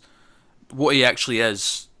what he actually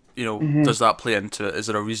is, does that play into it? Is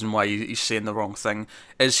there a reason why he's saying the wrong thing?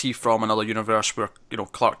 Is he from another universe where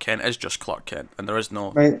Clark Kent is just Clark Kent and there is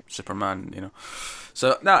no Superman?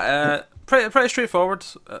 So pretty straightforward.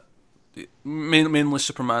 Mainly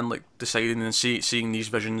Superman deciding and seeing these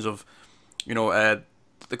visions of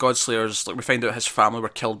the Godslayers. We find out his family were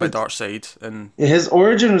killed by Darkseid, and his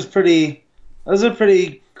origin was pretty. That was a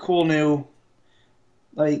pretty cool new.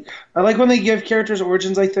 I like when they give characters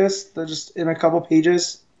origins like this. They're just in a couple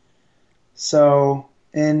pages. So,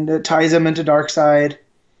 and it ties them into Darkseid.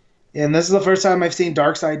 And this is the first time I've seen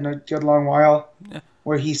Darkseid in a good long while,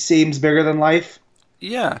 where he seems bigger than life.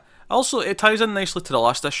 Yeah. Also, it ties in nicely to the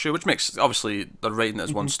last issue, which makes, obviously, they're writing it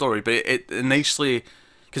as one story, but it nicely,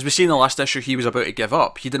 because we see in the last issue he was about to give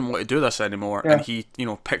up. He didn't want to do this anymore, and he,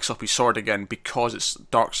 picks up his sword again because it's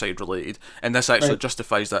Darkseid related, and this actually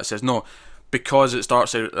justifies that. It says, no, because it's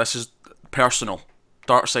Darkseid, this is personal.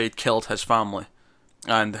 Darkseid killed his family,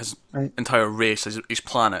 and his entire race, his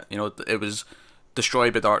planet, it was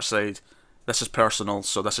destroyed by Darkseid. This is personal,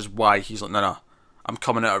 so this is why he's like, no, I'm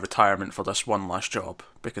coming out of retirement for this one last job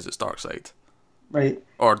because it's Darkseid. Right.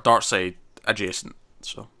 Or Darkseid adjacent.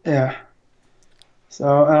 So. Yeah.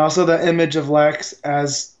 So, and also the image of Lex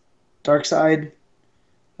as Darkseid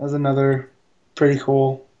was another pretty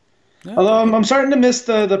cool. Yeah. Although I'm starting to miss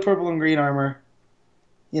the purple and green armor.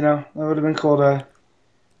 That would have been cool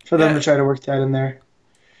for them to try to work that in there.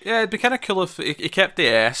 Yeah, it'd be kind of cool if he kept the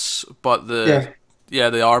S, but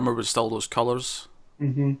the armor was still those colours.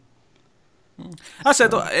 Mm-hmm. I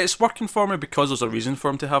said it's working for me because there's a reason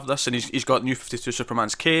for him to have this, and he's got New 52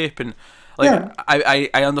 Superman's cape, and I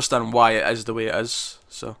understand why it is the way it is.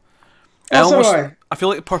 So I feel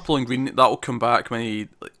like purple and green, that will come back when he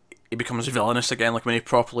becomes villainous again, like when he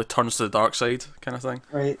properly turns to the dark side, kind of thing.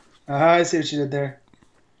 Right. I see what you did there.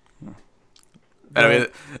 Anyway,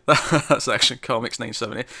 that's Action Comics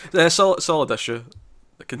 970. Solid issue.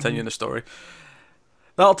 Continuing the story.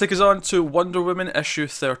 That'll take us on to Wonder Woman issue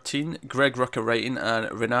 13. Greg Rucka writing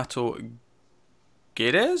and Renato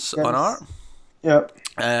Guedes on art. Yep.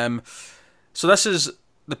 So this is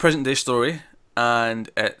the present day story, and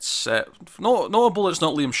it's notable it's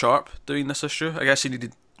not Liam Sharp doing this issue. I guess he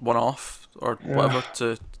needed one off or whatever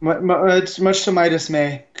to. It's much to my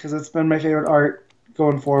dismay because it's been my favorite art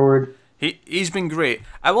going forward. He's been great.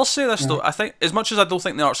 I will say this though. I think as much as I don't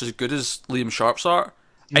think the art's as good as Liam Sharp's art,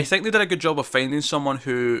 I think they did a good job of finding someone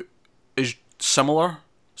who is similar,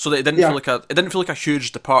 so that it didn't feel like a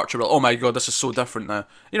huge departure. But, oh my god, this is so different now.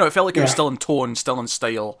 You know, it felt like it was still in tone, still in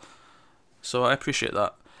style. So I appreciate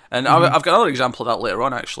that. And I've got another example of that later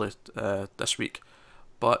on, actually, this week.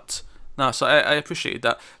 But no, so I appreciated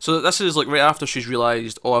that. So this is like right after she's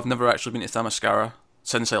realised, oh, I've never actually been to Themyscira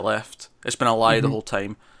since I left. It's been a lie the whole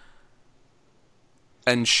time.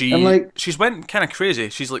 And she's went kind of crazy.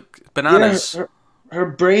 She's like bananas. Yeah, her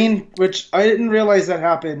brain, which I didn't realize that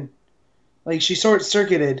happened. Like she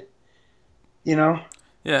short-circuited, you know.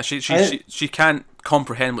 Yeah, she can't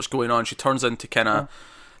comprehend what's going on. She turns into kind of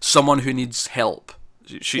someone who needs help.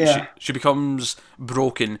 She becomes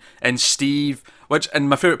broken, and Steve. And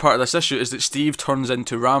my favorite part of this issue is that Steve turns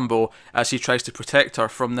into Rambo as he tries to protect her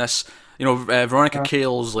from this. You know, Veronica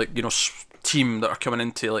Cale's team that are coming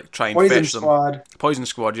in to try and fetch them. Poison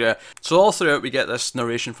Squad, yeah. So all throughout we get this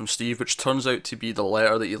narration from Steve, which turns out to be the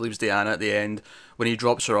letter that he leaves Diana at the end when he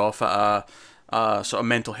drops her off at a sort of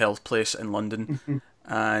mental health place in London.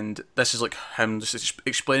 And this is like him just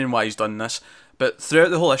explaining why he's done this. But throughout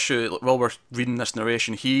the whole issue, while we're reading this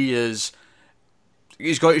narration, he's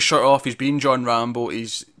got his shirt off, he's being John Rambo,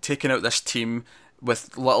 he's taking out this team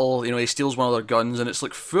with little, he steals one of their guns, and it's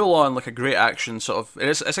like full on, like a great action sort of.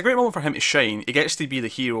 It's a great moment for him to shine. He gets to be the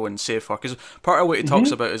hero and save her, because part of what he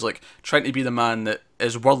talks about is like trying to be the man that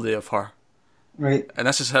is worthy of her. Right. And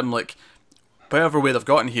this is him, like, whatever way they've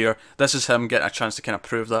gotten here, this is him getting a chance to kind of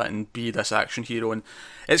prove that and be this action hero. And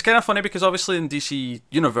it's kind of funny because obviously in DC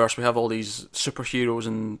Universe we have all these superheroes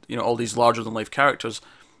and all these larger than life characters,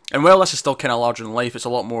 and while this is still kind of larger than life, it's a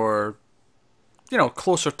lot more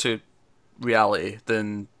closer to reality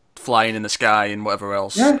than flying in the sky and whatever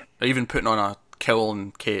else, or even putting on a cowl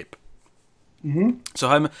and cape. So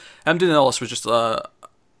him doing all this was just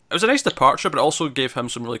it was a nice departure, but it also gave him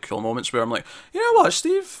some really cool moments where I'm like, you know what,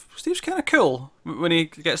 Steve's kind of cool when he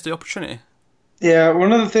gets the opportunity. Yeah,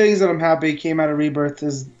 one of the things that I'm happy came out of Rebirth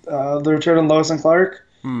is the return of Lois and Clark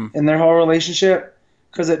and their whole relationship,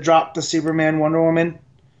 because it dropped the Superman Wonder Woman,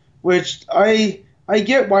 which I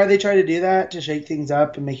get why they try to do that, to shake things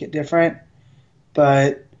up and make it different,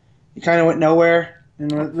 but it kind of went nowhere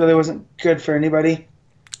and really wasn't good for anybody.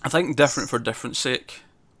 I think different for different sake.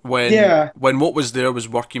 When what was there was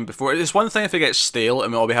working before. It's one thing if it gets stale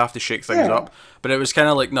and we have to shake things up, but it was kind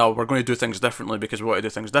of like, no, we're going to do things differently because we want to do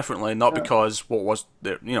things differently, not because what was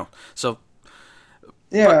there, So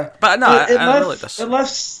yeah, but no, I really like this. It left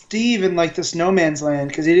Steve in like this no man's land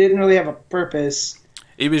because he didn't really have a purpose.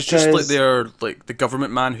 He was just like the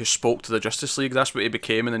government man who spoke to the Justice League. That's what he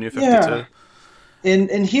became in the New 52. Yeah.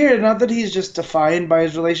 And here, not that he's just defined by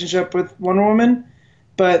his relationship with Wonder Woman,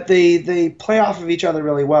 but they play off of each other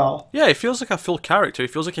really well. Yeah, he feels like a full character. He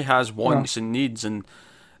feels like he has wants and needs, and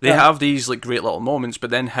they have these like great little moments.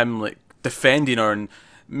 But then him like defending her and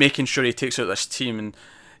making sure he takes out this team, and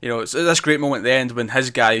it's this great moment at the end when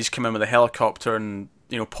his guys come in with a helicopter and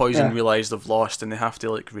Poison realise they've lost and they have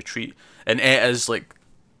to like retreat, and Etta's like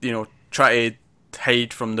try to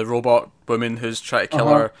hide from the robot woman who's trying to kill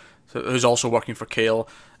her, who's also working for Cale,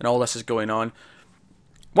 and all this is going on.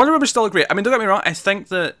 Wonder Woman's still great. I mean, don't get me wrong, I think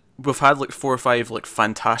that we've had like 4 or 5 like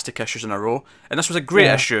fantastic issues in a row, and this was a great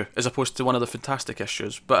issue as opposed to one of the fantastic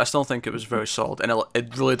issues, but I still think it was very solid, and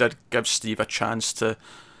it really did give Steve a chance to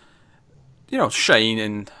shine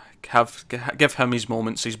and give him his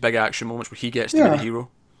moments, these big action moments where he gets to be the hero.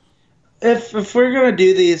 If we're gonna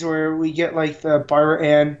do these where we get like the Barbara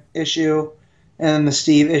Ann issue and the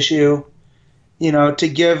Steve issue, to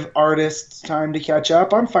give artists time to catch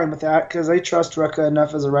up, I'm fine with that because I trust Rucka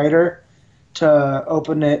enough as a writer to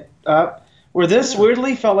open it up. Where this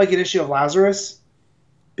weirdly felt like an issue of Lazarus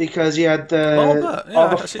because you had all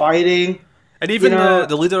the fighting, and even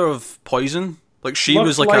the leader of Poison, like she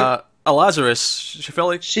was like a Lazarus. She felt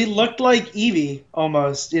like she looked like Evie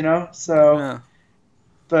almost, So,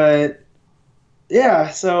 but yeah,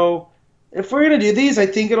 so if we're gonna do these, I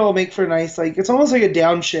think it'll make for a nice it's almost like a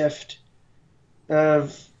downshift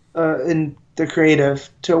of in the creative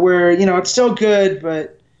to where it's still good,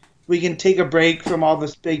 but we can take a break from all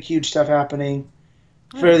this big huge stuff happening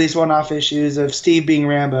for these one-off issues of Steve being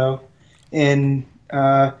Rambo and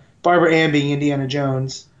Barbara Ann being Indiana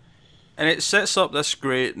Jones. And it sets up this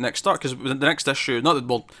great next arc because the next issue,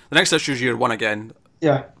 the next issue is year 1 again.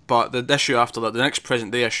 Yeah. But the issue after that, the next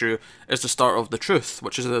present day issue, is the start of The Truth,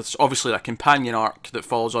 which is obviously a companion arc that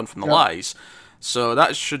follows on from the lies. So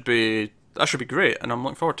that should be great, and I'm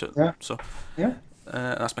looking forward to it. Yeah. So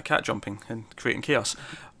that's my cat jumping and creating chaos.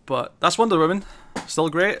 But that's Wonder Woman, still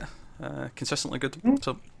great, consistently good.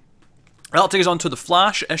 So That'll take us on to The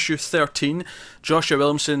Flash, issue 13. Joshua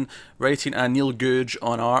Williamson writing and Neil Googe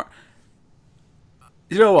on art.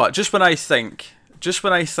 You know what? Just when I think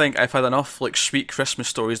I've had enough like sweet Christmas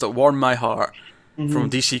stories that warm my heart from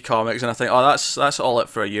DC Comics, and I think, oh, that's all it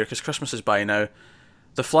for a year because Christmas is by now.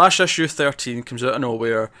 The Flash issue 13 comes out of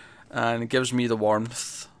nowhere and gives me the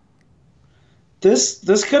warmth. This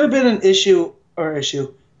could have been an issue.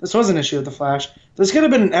 This was an issue of The Flash. This could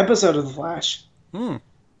have been an episode of The Flash.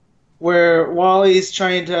 Where Wally's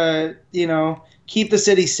trying to, keep the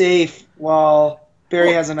city safe while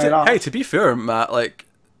Barry has a night off. Hey, to be fair, Matt, like,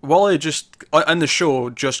 Wally just, in the show,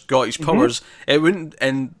 just got his powers. It wouldn't,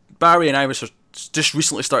 and Barry and Iris are just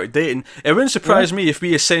recently started dating. It wouldn't surprise me if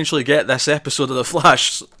we essentially get this episode of The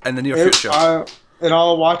Flash in the near future. And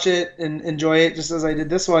I'll watch it and enjoy it just as I did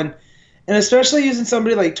this one. And especially using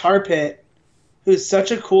somebody like Tar Pit, who's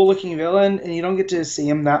such a cool-looking villain, and you don't get to see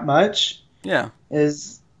him that much. Yeah.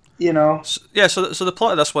 So the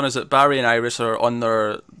plot of this one is that Barry and Iris are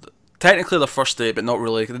on technically their first date, but not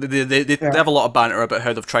really. They have a lot of banter about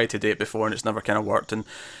how they've tried to date before and it's never kind of worked. And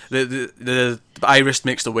the Iris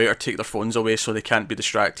makes the waiter take their phones away so they can't be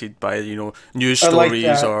distracted by news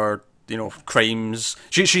stories or crimes.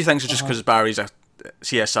 She thinks it's just because Barry's a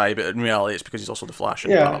CSI, but in reality it's because he's also the Flash.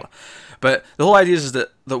 And blah, blah, blah. But the whole idea is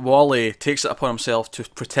that Wally takes it upon himself to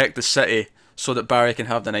protect the city so that Barry can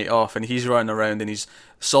have the night off, and he's running around and he's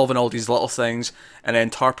solving all these little things, and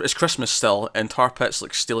then it's Christmas still, and Tar Pit's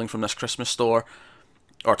like stealing from this Christmas store,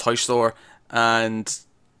 or toy store, and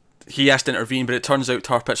he has to intervene, but it turns out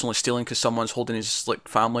Tar Pit's only stealing because someone's holding his like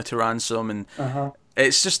family to ransom, and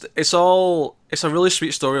it's a really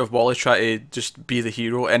sweet story of Wally trying to just be the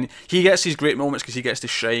hero, and he gets these great moments because he gets to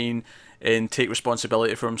shine and take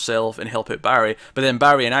responsibility for himself and help out Barry. But then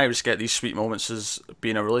Barry and Iris get these sweet moments as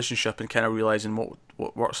being a relationship and kind of realising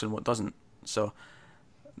what works and what doesn't. So,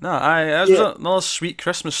 no, it was another sweet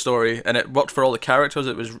Christmas story, and it worked for all the characters.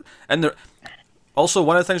 It was, and there. Also,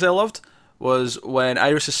 one of the things I loved was when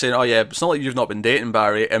Iris is saying, "Oh yeah, it's not like you've not been dating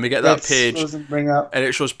Barry," and we get that page, and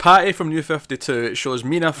it shows Patty from New 52, it shows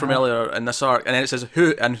Mina from earlier in this arc, and then it says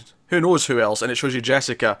who knows who else, and it shows you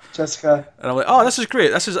Jessica. And I'm like, oh, this is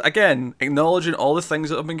great. This is, again, acknowledging all the things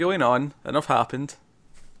that have been going on and have happened.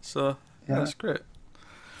 So, that's great.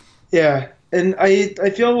 Yeah, and I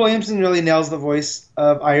feel Williamson really nails the voice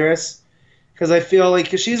of Iris, because I feel like,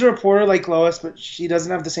 because she's a reporter like Lois, but she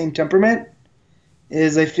doesn't have the same temperament,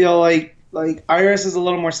 I feel like Iris is a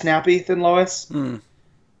little more snappy than Lois.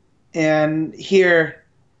 And here,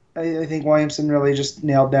 I think Williamson really just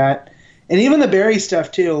nailed that. And even the Barry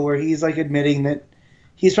stuff, too, where he's, like, admitting that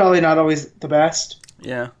he's probably not always the best.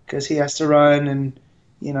 Yeah. Because he has to run, and,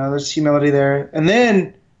 there's humility there. And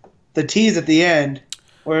then the tease at the end,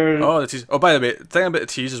 where... Oh, the tease. Oh, by the way, the thing about the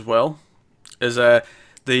tease as well is the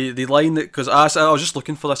line that... Because I was just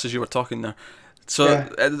looking for this as you were talking there. So,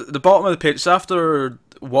 at the bottom of the page, it's after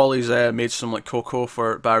Wally's made some, like, cocoa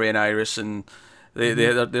for Barry and Iris, and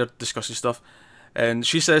they're discussing stuff. And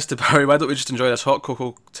she says to Barry, why don't we just enjoy this hot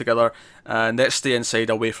cocoa together and let's stay inside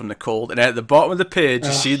away from the cold. And at the bottom of the page,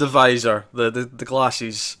 you see the visor, the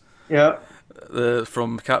glasses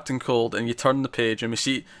from Captain Cold, and you turn the page and we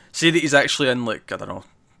see that he's actually in, like, I don't know,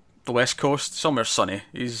 the West Coast, somewhere sunny.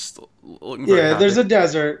 He's looking very happy. There's a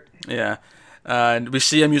desert. Yeah. And we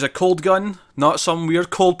see him use a cold gun, not some weird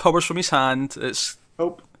cold powers from his hand. It's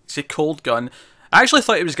a cold gun. I actually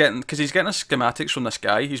thought he was because he's getting schematics from this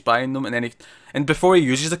guy, he's buying them, and before he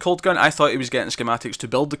uses the cold gun, I thought he was getting schematics to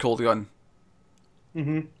build the cold gun.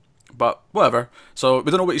 But, whatever. So,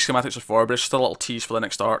 we don't know what these schematics are for, but it's just a little tease for the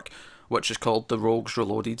next arc, which is called The Rogues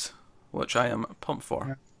Reloaded, which I am pumped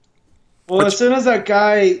for. Well, as soon as that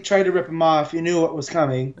guy tried to rip him off, you knew what was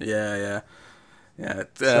coming. Yeah.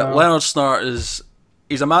 Leonard Snart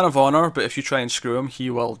he's a man of honour, but if you try and screw him, he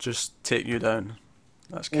will just take you down.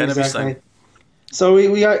 That's kind of his thing. So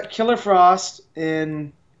we got Killer Frost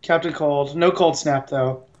in Captain Cold. No Cold Snap,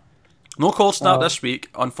 though. No Cold Snap this week,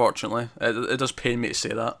 unfortunately. It does pain me to say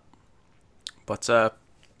that. But, there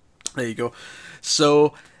you go.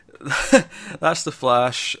 So, that's The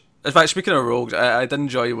Flash. In fact, speaking of rogues, I did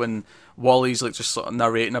enjoy when Wally's like just sort of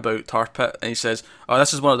narrating about Tar Pit, and he says, oh,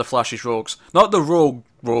 this is one of the Flash's rogues. Not the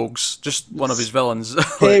rogues, just one of his villains.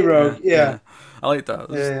 Hey, rogue, yeah. I like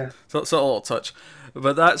that. Yeah. So it's a little touch.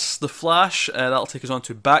 But that's The Flash. That'll take us on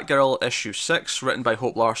to Batgirl issue 6, written by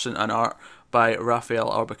Hope Larson and art by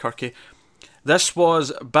Raphael Albuquerque. This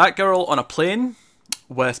was Batgirl on a plane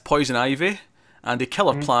with Poison Ivy and a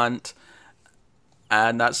killer plant,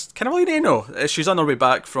 and that's kind of all you need to know. She's on her way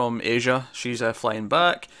back from Asia. She's flying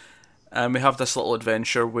back, and we have this little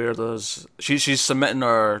adventure where she's submitting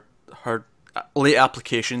her late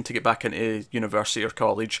application to get back into university or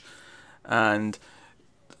college, and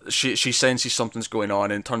she senses something's going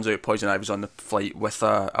on, and it turns out Poison Ivy's on the flight with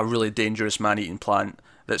a really dangerous man-eating plant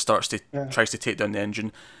that tries to take down the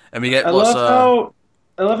engine, and we get I love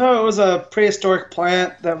how it was a prehistoric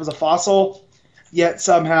plant that was a fossil, yet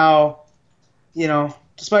somehow,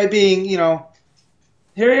 despite being,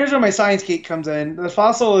 here's where my science geek comes in. The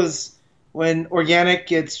fossil is when organic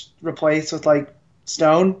gets replaced with like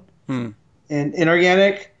stone and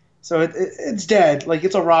inorganic, so it's dead, like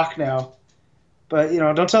it's a rock now. But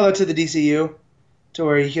don't tell that to the DCU, to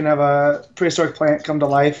where you can have a prehistoric plant come to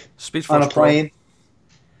life on a plane. Pro.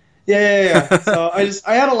 Yeah. So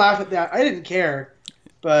I had to laugh at that. I didn't care,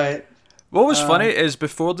 but what was funny is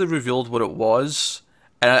before they revealed what it was,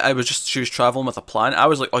 and she was traveling with a plant. I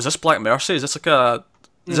was like, oh, is this Black Mercy? Is this like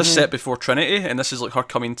is this set before Trinity? And this is like her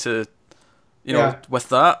coming to, with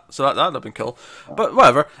that. So that'd have been cool. But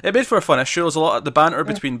whatever. It made for a fun issue. It was the banter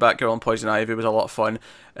between Batgirl and Poison Ivy was a lot of fun.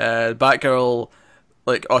 Batgirl,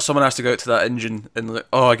 like, oh, someone has to go out to that engine, and like,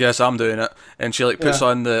 oh, I guess I'm doing it. And she like puts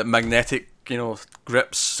on the magnetic,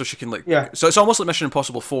 grips so she can like. Yeah. So it's almost like Mission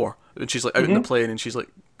Impossible 4, when she's like out in the plane and she's like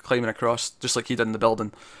climbing across, just like he did in the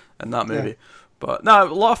building in that movie. Yeah. But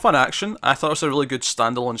no, a lot of fun action. I thought it was a really good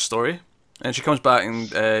standalone story. And she comes back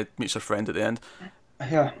and meets her friend at the end.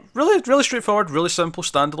 Yeah. Really, really straightforward, really simple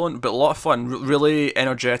standalone, but a lot of fun. Really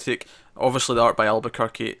energetic. Obviously, the art by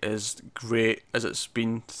Albuquerque is great, as it's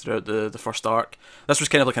been throughout the first arc. This was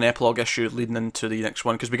kind of like an epilogue issue leading into the next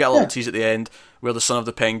one, because we get a little tease at the end where the son of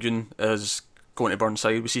the Penguin is going to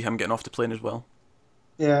Burnside. We see him getting off the plane as well.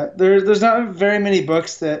 Yeah, there's not very many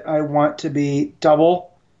books that I want to be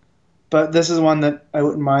double, but this is one that I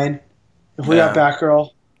wouldn't mind. If we got Batgirl,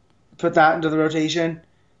 put that into the rotation,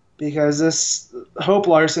 because Hope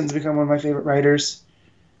Larson's become one of my favorite writers,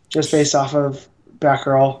 just based off of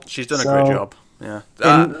Batgirl. She's done a great job. Yeah,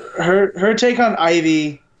 and her take on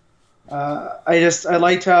Ivy, I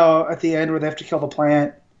liked how at the end where they have to kill the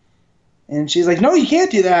plant, and she's like, "No, you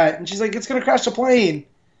can't do that," and she's like, "It's gonna crash the plane,"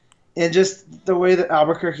 and just the way that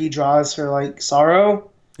Albuquerque draws her like sorrow.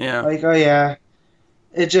 Yeah. Like, oh yeah,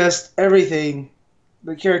 it just everything.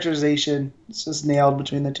 The characterization is just nailed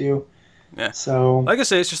between the two. Yeah. So, like I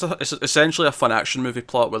say, it's essentially a fun action movie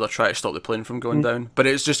plot where they're trying to stop the plane from going down. But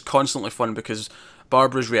it's just constantly fun because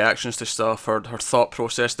Barbara's reactions to stuff, her thought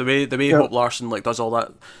process, the way Hope Larson like does all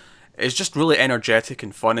that, is just really energetic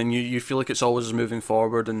and fun, and you feel like it's always moving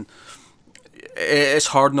forward, and it's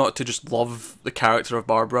hard not to just love the character of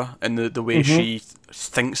Barbara and the way she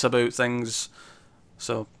thinks about things.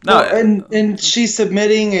 So and she's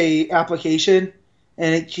submitting a application,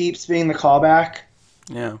 and it keeps being the callback.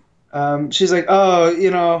 Yeah. She's like,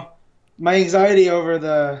 oh, my anxiety over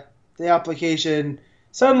the application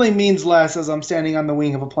suddenly means less as I'm standing on the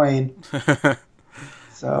wing of a plane.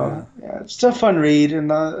 So yeah, it's a fun read, and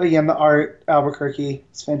the art Albuquerque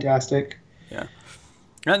is fantastic. Yeah.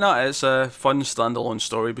 Yeah, no, it's a fun standalone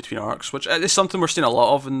story between arcs, which is something we're seeing a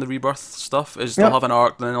lot of in the Rebirth stuff. Is they'll have an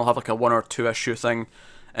arc, then they'll have like a 1 or 2 issue thing,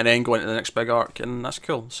 and then go into the next big arc, and that's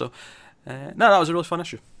cool. So, that was a really fun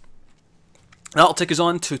issue. That'll take us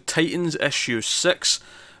on to Titans issue 6,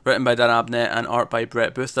 written by Dan Abnett and art by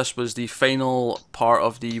Brett Booth. This was the final part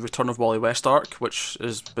of the Return of Wally West arc, which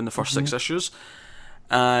has been the first 6 issues.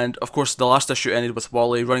 And of course, the last issue ended with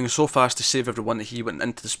Wally running so fast to save everyone that he went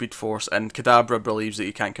into the Speed Force, and Kadabra believes that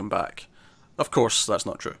he can't come back. Of course, that's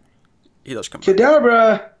not true. He does come back.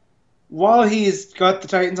 Kadabra, while he's got the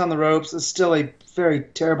Titans on the ropes, is still a very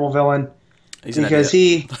terrible villain. Because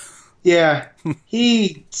he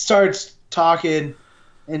starts talking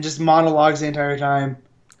and just monologues the entire time.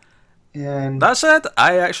 And that said,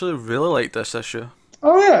 I actually really like this issue.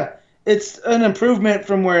 Oh yeah, it's an improvement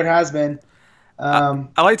from where it has been. I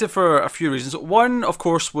liked it for a few reasons. One, of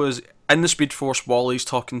course, was in the Speed Force, Wally's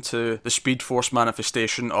talking to the Speed Force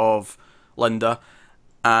manifestation of Linda,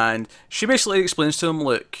 and she basically explains to him,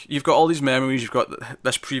 look, you've got all these memories, you've got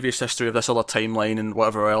this previous history of this other timeline and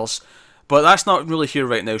whatever else, but that's not really here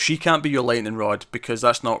right now. She can't be your lightning rod because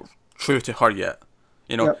that's not true to her yet.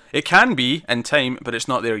 It can be in time, but it's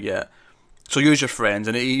not there yet. So use your friends,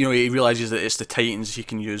 and he realizes that it's the Titans he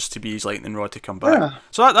can use to be his lightning rod to come back. Yeah.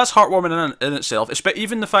 So that's heartwarming in itself.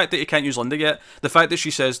 Even the fact that he can't use Linda yet, the fact that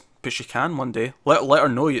she says, but she can one day. Let her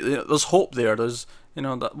know. There's hope there. There's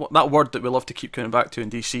that word that we love to keep coming back to in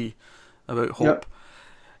DC about hope. Yep.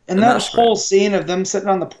 And that whole scene of them sitting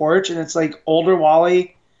on the porch, and it's like older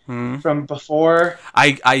Wally from before.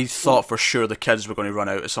 I thought for sure the kids were going to run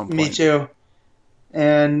out at some point. Me too.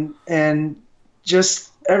 And just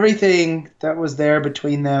everything that was there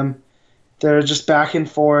between them, they're just back and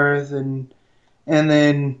forth, and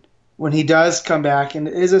then when he does come back and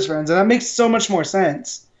is his friends, and that makes so much more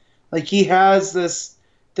sense. Like he has this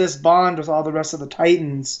bond with all the rest of the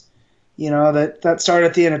Titans, that started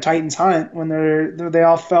at the end of Titans Hunt when they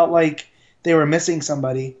all felt like they were missing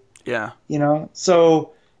somebody. Yeah.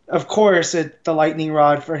 So of course the lightning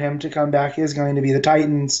rod for him to come back is going to be the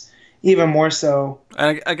Titans, even more so.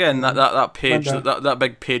 And again, that page, that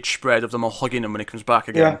big page spread of them all hugging him when he comes back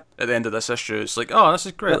again at the end of this issue. It's like, oh, this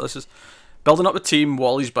is great. This is building up the team.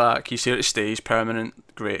 Wally's back. He's here to stay. He's permanent.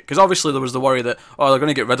 Great. Because obviously there was the worry that, they're going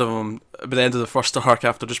to get rid of him by the end of the first arc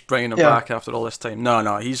after just bringing him back after all this time.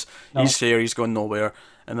 No, he's here. He's going nowhere,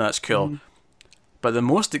 and that's cool. Mm-hmm. But the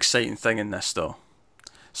most exciting thing in this, though,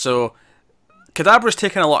 so Kadabra's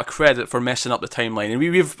taken a lot of credit for messing up the timeline, and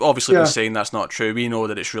we've obviously been saying that's not true. We know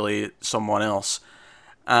that it's really someone else.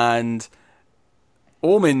 And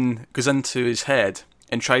Omen goes into his head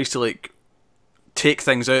and tries to take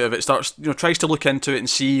things out of it, tries to look into it and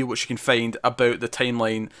see what she can find about the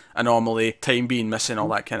timeline anomaly, time being missing, all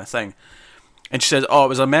that kind of thing. And she says, it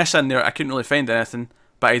was a mess in there, I couldn't really find anything,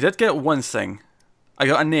 but I did get one thing. I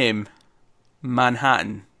got a name,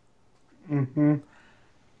 Manhattan. Mm-hmm.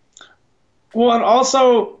 Well, and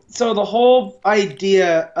also, so the whole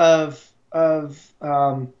idea of the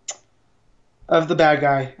bad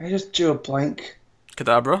guy, I just drew a blank.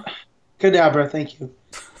 Kadabra, thank you.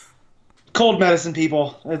 Cold medicine,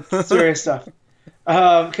 people. It's serious stuff.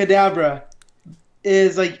 Kadabra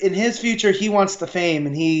is in his future. He wants the fame,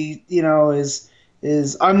 and he, is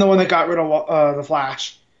I'm the one that got rid of the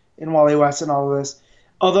Flash in Wally West and all of this.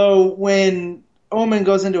 Although when Omen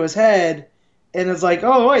goes into his head and is like,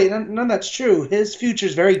 oh wait, none of that's true. His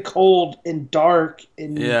future's very cold and dark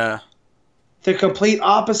and the complete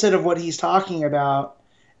opposite of what he's talking about.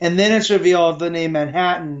 And then it's revealed the name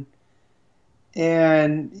Manhattan.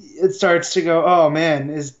 And it starts to go, oh man,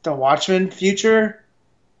 is the Watchmen future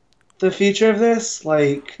the future of this?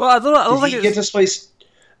 Well, I don't think get displaced.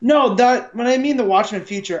 No, when I mean the Watchmen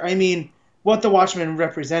future, I mean what the Watchmen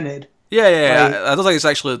represented. Yeah. I don't think it's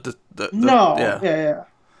actually the no. Yeah.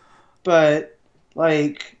 But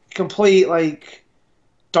complete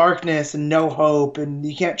darkness and no hope, and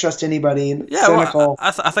you can't trust anybody, and cynical. Well,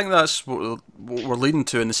 I think that's what we're leading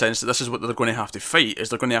to, in the sense that this is what they're going to have to fight. Is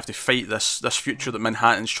they're going to have to fight this future that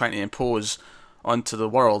Manhattan's trying to impose onto the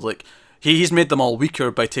world. He's made them all weaker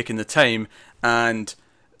by taking the time, and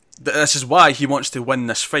this is why he wants to win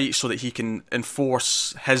this fight so that he can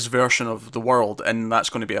enforce his version of the world, and that's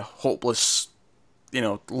going to be a hopeless,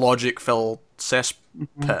 logic-filled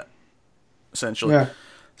cesspit, essentially. Yeah.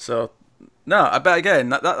 So. No, but again,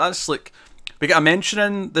 that's we get a mention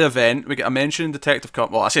in the event, we get a mention in Detective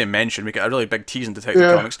Comics. Well, I say mention, we get a really big tease in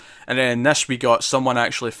Detective Comics, and then in this we got someone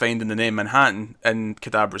actually finding the name Manhattan in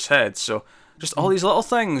Kadabra's head. So just all these little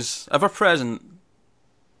things, ever present,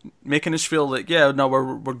 making us feel like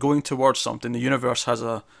we're going towards something. The universe has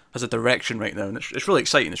a direction right now, and it's really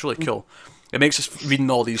exciting. It's really cool. It makes us reading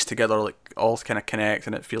all these together all kind of connect,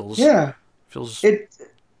 and it feels it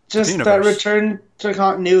just that return to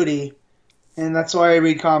continuity. And that's why I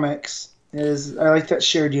read comics. I like that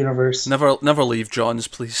shared universe. Never leave Johns,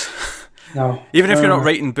 please. No. Even if you're not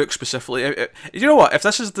writing books specifically. You know what? If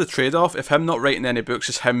this is the trade-off, if him not writing any books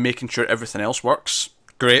is him making sure everything else works,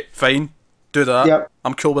 great, fine, do that. Yep.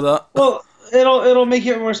 I'm cool with that. Well, it'll make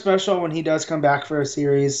it more special when he does come back for a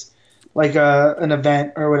series, like an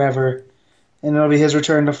event or whatever, and it'll be his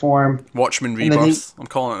return to form. Watchmen Rebirth. I'm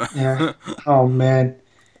calling it. Yeah. Oh man,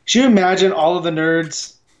 should you imagine all of the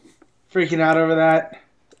nerds freaking out over that?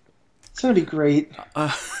 It's gonna be great.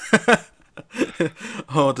 The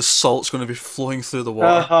salt's gonna be flowing through the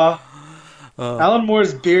water. Alan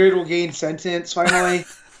Moore's beard will gain sentience finally.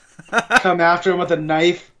 Come after him with a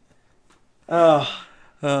knife. For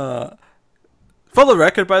the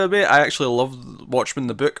record, by the way, I actually love Watchmen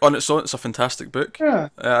the book. On its own, it's a fantastic book. Yeah.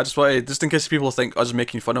 I just wanted, just in case people think us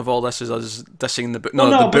making fun of all this is us dissing the book. No,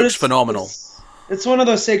 the book's phenomenal. It's one of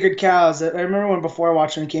those sacred cows that I remember when before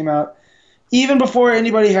Watchmen came out. Even before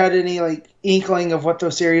anybody had any inkling of what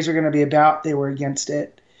those series were going to be about, they were against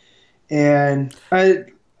it. And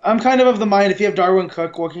I'm kind of the mind, if you have Darwin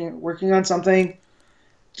Cook working on something,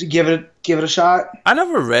 to give it a shot. I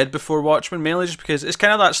never read before Watchmen, mainly just because it's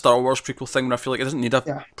kind of that Star Wars prequel thing where I feel like it doesn't need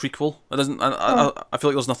a prequel. It doesn't. I feel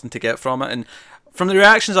like there's nothing to get from it. And from the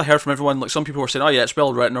reactions I heard from everyone, some people were saying, "Oh yeah, it's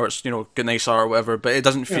well written, or it's good, nice art, or whatever," but it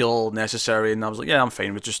doesn't feel necessary. And I was like, "Yeah, I'm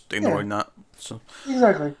fine with just ignoring that." So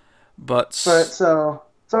exactly. But so it's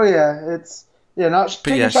not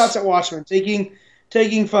taking shots at Watchmen,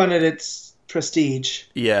 taking fun at its prestige.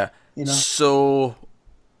 Yeah. So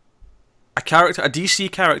a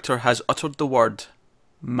DC character has uttered the word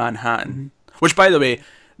Manhattan, which, by the way,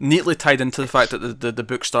 neatly tied into the fact that the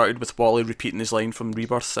book started with Wally repeating his line from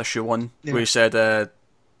Rebirth issue 1, where he said,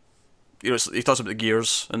 he talks about the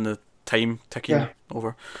gears and the time ticking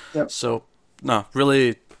over. Yep. So, no,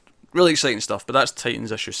 really, really exciting stuff. But that's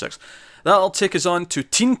Titans issue 6. That'll take us on to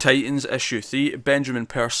Teen Titans issue 3. Benjamin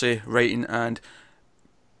Percy writing and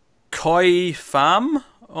Koi Pham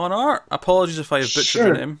on art. Apologies if I have butchered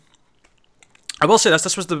your name. I will say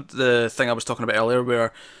this was the thing I was talking about earlier,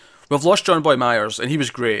 where we've lost John Boy Myers, and he was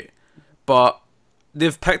great, but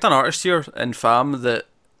they've picked an artist here in Pham that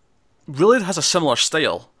really has a similar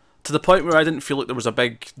style, to the point where I didn't feel like there was a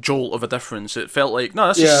big jolt of a difference. It felt like, no,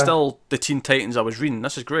 this is still the Teen Titans I was reading.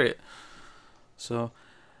 This is great. So,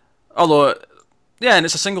 although, yeah, and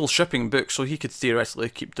it's a single shipping book, so he could theoretically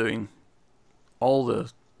keep doing all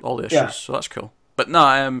the issues, so that's cool. But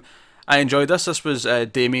no, I enjoyed this. This was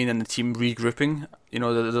Damian and the team regrouping. You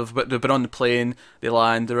know, they've been on the plane, they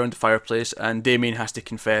land, they're around the fireplace, and Damian has to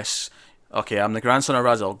confess, okay, I'm the grandson of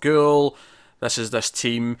Ra's al Ghul, this is this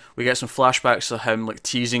team. We get some flashbacks of him like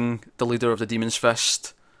teasing the leader of the Demon's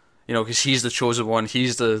Fist, you know, because he's the chosen one,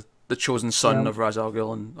 he's the chosen son of Ra's al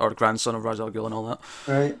Ghul, or grandson of Ra's al Ghul and all that.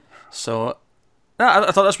 Right. So,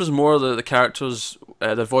 I thought this was more the characters,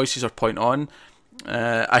 the voices are point on.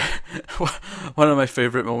 One of my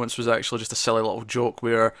favourite moments was actually just a silly little joke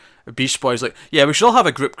where Beast Boy's like, yeah, we should all have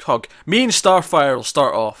a group hug. Me and Starfire will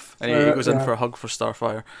start off, and he goes in for a hug for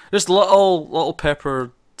Starfire. Just little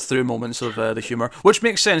pepper through moments of the humour, which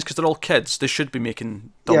makes sense because they're all kids. They should be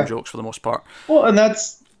making dumb jokes for the most part. Well, and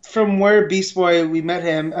that's from where Beast Boy, we met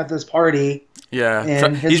him at this party. Yeah,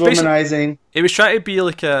 and his womanizing. He was trying to be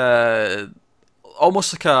like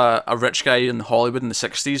almost like a rich guy in Hollywood in the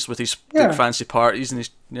 60s with his big fancy parties, and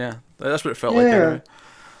that's what it felt like anyway.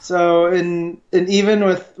 So and even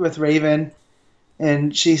with Raven,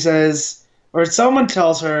 and she says, or someone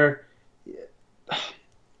tells her,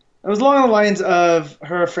 it was along the lines of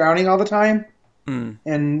her frowning all the time,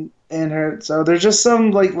 and her. So there's just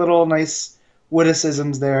some like little nice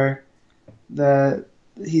witticisms there that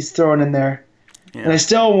he's throwing in there, and I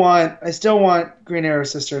still want Green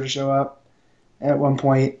Arrow's sister to show up at one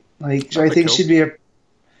point. Like, I think she'd be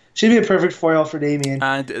a perfect foil for Damian.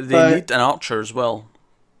 And they need an archer as well.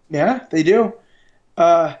 Yeah, they do.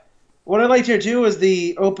 What I liked here too was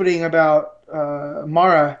the opening about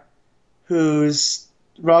Mara, who's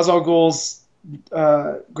Ra's al Ghul's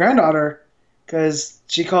granddaughter, because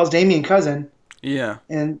she calls Damian cousin. Yeah.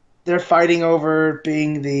 And they're fighting over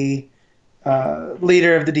being the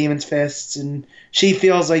leader of the Demon's Fists, and she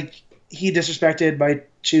feels like he disrespected by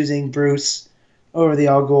choosing Bruce over the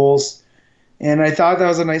Al Ghuls. And I thought that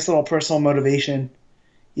was a nice little personal motivation.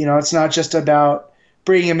 You know, it's not just about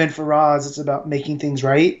bringing him in for Ra's, it's about making things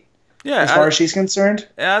right. Yeah, as far as she's concerned.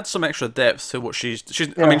 It adds some extra depth to what she's.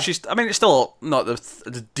 I mean, it's still not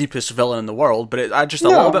the deepest villain in the world, but it adds just a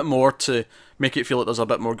little bit more to make it feel like there's a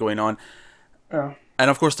bit more going on. Yeah. And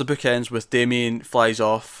of course, the book ends with Damian flies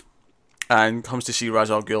off and comes to see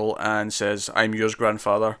Ra's al Ghul and says, "I'm yours,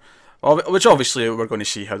 grandfather." Which obviously we're going to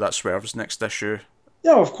see how that swerves next issue.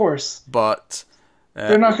 Yeah, of course. But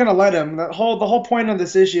they're not going to let him. The whole point of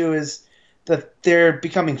this issue is that they're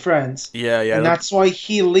becoming friends. Yeah. And that's why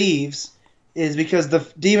he leaves, is because the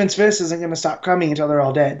Demon's Fist isn't going to stop coming until they're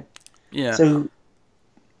all dead. Yeah. So,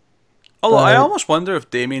 although I almost wonder if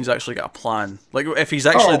Damien's actually got a plan. Like, if he's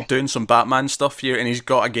actually doing some Batman stuff here and he's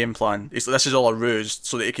got a game plan. This is all a ruse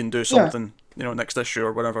so that he can do something, next issue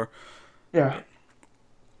or whatever. Yeah.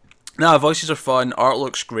 Nah, voices are fun. Art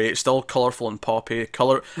looks great. Still colourful and poppy. I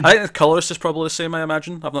think the colorist is probably the same. I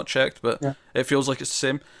imagine. I've not checked, but it feels like it's the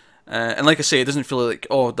same. And like I say, it doesn't feel like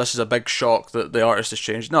this is a big shock that the artist has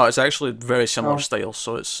changed. No, it's actually very similar style,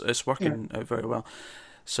 so it's working out very well.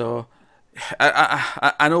 So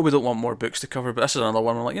I know we don't want more books to cover, but this is another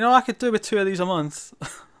one. I'm like, I could do with 2 of these a month.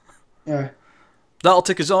 Yeah. That'll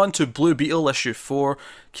take us on to Blue Beetle issue 4,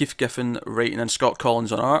 Keith Giffen writing and Scott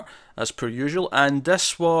Collins on art, as per usual. And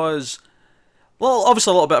this was, well,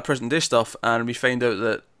 obviously a little bit of present day stuff, and we find out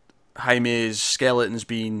that Jaime's skeleton's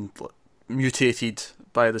been mutated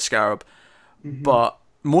by the Scarab. Mm-hmm. But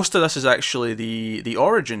most of this is actually the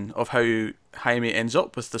origin of how Jaime ends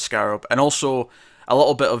up with the Scarab, and also a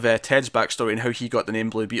little bit of Ted's backstory and how he got the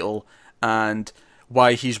name Blue Beetle, and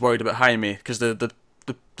why he's worried about Jaime, because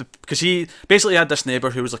because he basically had this neighbour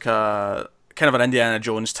who was like a kind of an Indiana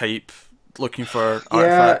Jones type, looking for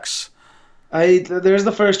artifacts. There's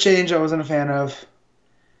the first change I wasn't a fan of.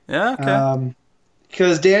 Yeah, okay.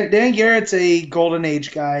 Because Dan Garrett's a Golden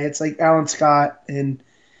Age guy. It's like Alan Scott, and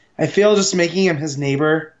I feel just making him his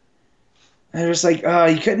neighbor. And just like,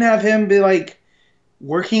 you couldn't have him be like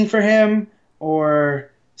working for him or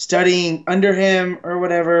studying under him or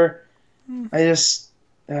whatever. I just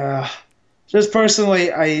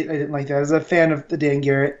personally, I didn't like that. As a fan of the Dan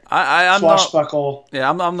Garrett I'm swashbuckle. not. Yeah,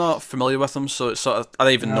 I'm not familiar with him, so it's sort of I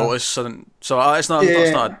didn't even notice. So it's not Yeah.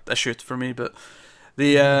 it's not an issue for me. But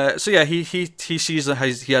the so yeah, he sees that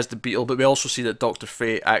he has the beetle, but we also see that Doctor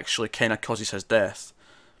Fate actually kind of causes his death.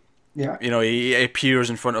 Yeah. You know, he appears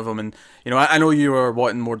in front of him, and you know, I know you were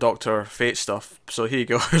wanting more Doctor Fate stuff, so here you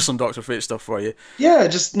go. Here's some Doctor Fate stuff for you. Yeah,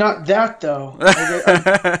 just not that though.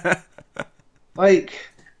 Like,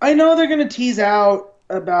 I know they're gonna tease out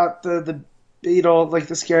about the beetle, like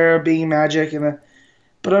the scarab being magic,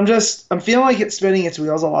 but I'm feeling like it's spinning its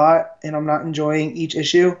wheels a lot, and I'm not enjoying each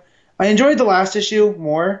issue. I enjoyed the last issue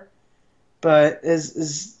more, but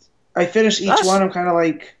as I finish each one, I'm kind of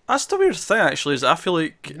like, that's the weird thing actually. Is I feel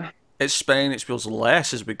like it's spinning its wheels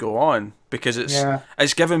less as we go on because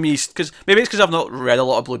it's giving me, because maybe it's because I've not read a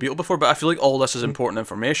lot of Blue Beetle before, but I feel like all this is important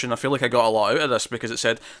information. I feel like I got a lot out of this because it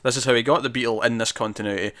said this is how he got the beetle in this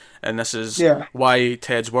continuity, and this is why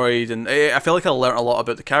Ted's worried, and I feel like I learnt a lot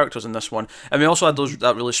about the characters in this one. And we also had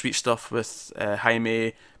that really sweet stuff with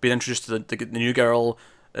Jaime being introduced to the new girl,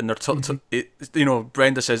 and you know,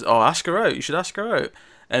 Brenda says, "Oh, ask her out. You should ask her out."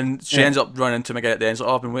 And she ends up running into him again at the end. So,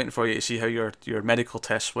 I've been waiting for you to see how your medical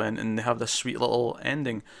tests went, and they have this sweet little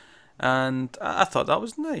ending. And I thought that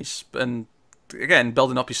was nice. And again,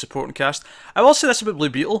 building up his supporting cast. I will say this about Blue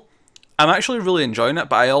Beetle. I'm actually really enjoying it,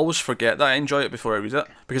 but I always forget that I enjoy it before I read it.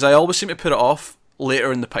 Because I always seem to put it off later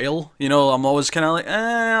in the pile. You know, I'm always kind of like,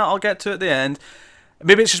 I'll get to it at the end.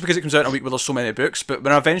 Maybe it's just because it comes out in a week where there's so many books, but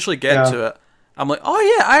when I eventually get to it, I'm like, oh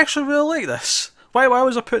yeah, I actually really like this. Why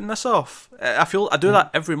was I putting this off? I do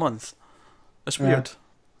that every month. It's weird.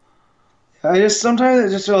 Sometimes it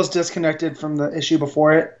just feels disconnected from the issue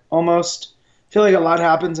before it, almost. I feel like a lot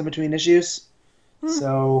happens in between issues.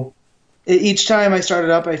 So each time I start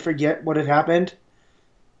it up, I forget what had happened.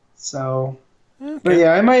 So, but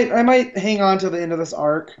yeah, I might hang on to the end of this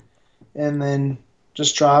arc and then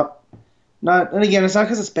just drop. And again, it's not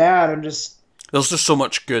because it's bad. I'm just, there's just so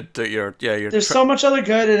much good that you're. There's so much other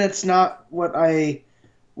good, and it's not what I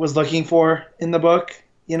was looking for in the book.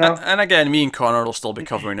 You know. And again, me and Connor will still be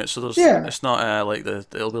covering it, so it's not like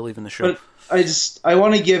they'll be leaving the show. But I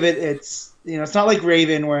want to give it its. You know, it's not like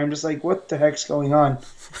Raven where I'm just like, what the heck's going on?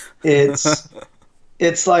 It's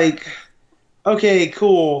like, okay,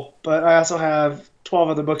 cool, but I also have 12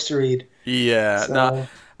 other books to read. Yeah, so,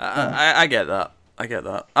 I get that.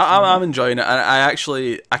 I'm enjoying it. I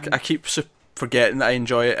actually keep forgetting that I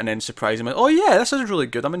enjoy it and then surprising me. Oh yeah, this is really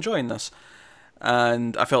good. I'm enjoying this,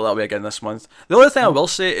 and I felt that way again this month. The only thing I will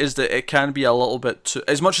say is that it can be a little bit too.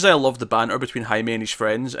 As much as I love the banter between Jaime and his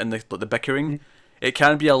friends and the bickering, it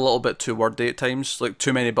can be a little bit too wordy at times. Like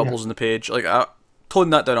too many bubbles on the page. Like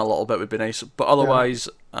tone that down a little bit would be nice. But otherwise,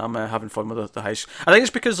 I'm having fun with the high school. I think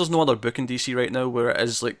it's because there's no other book in DC right now where it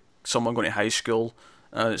is like someone going to high school.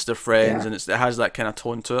 It's their friends, and it has that kind of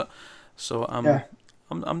tone to it. So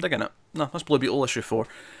I'm digging it. No, that's Blue Beetle issue 4.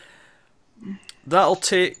 That'll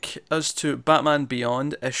take us to Batman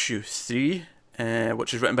Beyond issue 3,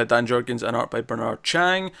 which is written by Dan Jurgens and art by Bernard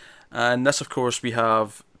Chang. And this, of course, we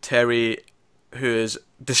have Terry, who is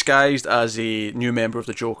disguised as a new member of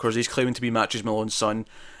the Jokers. He's claiming to be Matches Malone's son,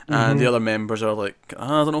 and the other members are like, I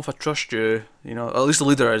don't know if I trust you. You know, at least the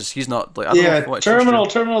leader is. He's not like, I don't know if I trust you.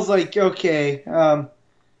 Terminal's like, okay,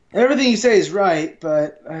 everything you say is right,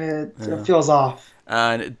 but it feels off.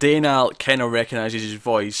 And Dana kind of recognises his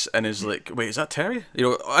voice and is like, wait, is that Terry?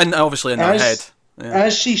 You know, and obviously in her head. Yeah.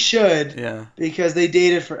 As she should, because they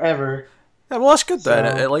dated forever. Yeah, well, that's good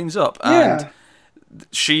then. It lines up. And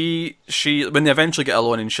she when they eventually get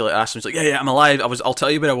alone and she like asks him, she's like, yeah, I'm alive. I'll tell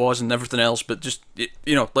you where I was and everything else, but just,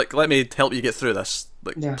 you know, like, let me help you get through this.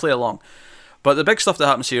 Like, play along. But the big stuff that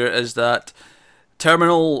happens here is that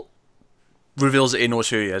Terminal reveals that he knows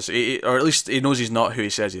who he is, or at least he knows he's not who he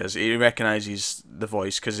says he is. He recognises the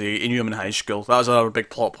voice because he knew him in high school. That was another big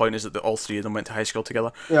plot point, is that all three of them went to high school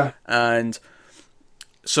together. Yeah. And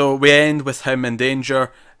so we end with him in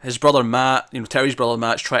danger. His brother Matt, you know, Terry's brother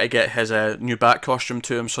Matt's trying to get his new bat costume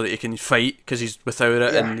to him so that he can fight because he's without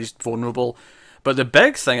it and he's vulnerable. But the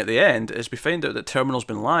big thing at the end is we find out that Terminal's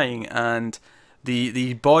been lying, and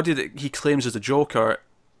the body that he claims is the Joker,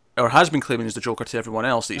 or has been claiming is the Joker to everyone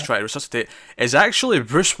else that he's trying to resuscitate, is actually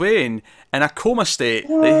Bruce Wayne in a coma state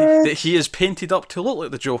that he is painted up to look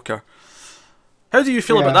like the Joker. How do you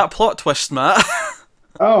feel about that plot twist, Matt?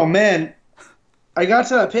 Oh man, I got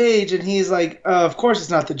to that page and he's like, of course it's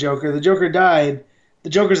not the Joker. The Joker died. The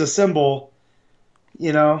Joker's a symbol,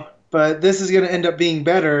 you know. But this is going to end up being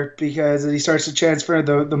better because he starts to transfer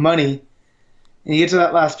the money. And you get to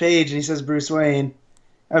that last page and he says Bruce Wayne.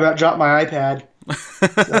 I about dropped my iPad.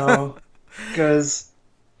 So, because,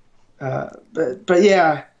 but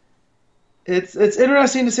yeah, it's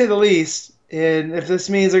interesting to say the least. And if this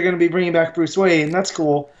means they're going to be bringing back Bruce Wayne, that's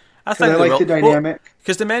cool. I Because think I they like will. the dynamic.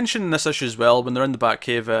 Because they mention in this issue as well when they're in the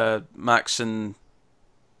Batcave, Max and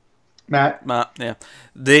Matt. Yeah,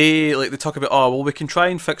 they talk about, oh well, we can try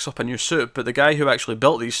and fix up a new suit, but the guy who actually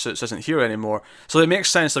built these suits isn't here anymore. So it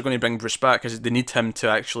makes sense they're going to bring Bruce back because they need him to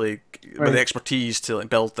actually with the expertise to like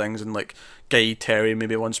build things and like guide Terry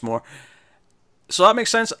maybe once more. So that makes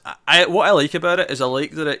sense. What I like about it is I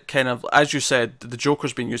like that it kind of, as you said, the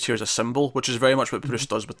Joker's being used here as a symbol, which is very much what Bruce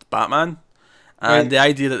does with Batman. And the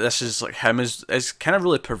idea that this is like him is kind of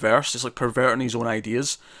really perverse. It's like perverting his own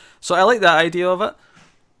ideas. So I like that idea of it.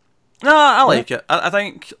 No, I like it. I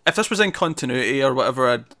think if this was in continuity or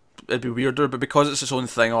whatever, it'd be weirder. But because it's its own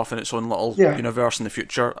thing off in its own little universe in the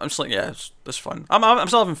future, I'm just like, yeah, it's fun. I'm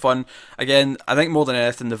still having fun. Again, I think more than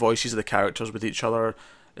anything, the voices of the characters with each other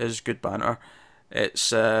is good banter.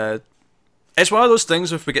 It's one of those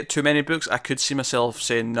things. If we get too many books, I could see myself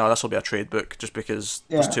saying, "No, this will be a trade book," just because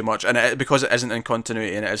there's too much, and because it isn't in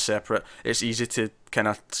continuity and it is separate, it's easy to kind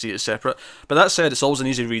of see it separate. But that said, it's always an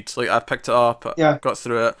easy read. Like I picked it up, got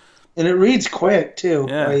through it, and it reads quick too.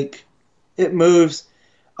 Yeah. Like it moves.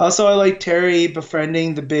 Also, I like Terry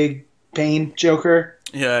befriending the big pain Joker.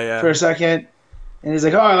 Yeah. For a second, and he's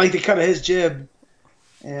like, "Oh, I like the cut of his jib,"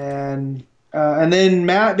 and then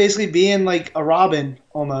Matt basically being like a Robin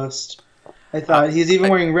almost. I thought he's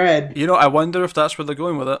even wearing red. You know, I wonder if that's where they're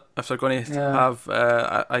going with it. If they're going to have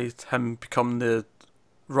him become the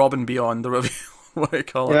Robin Beyond, the what do you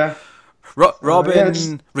call it? Yeah.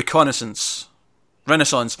 Robin Reconnaissance,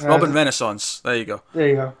 Renaissance, Robin Renaissance. There you go. There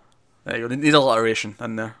you go. There you go. Need alliteration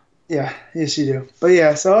in there. Yeah, yes you do. But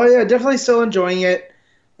yeah, so yeah, definitely still enjoying it.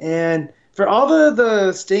 And for all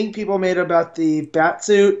the stink people made about the bat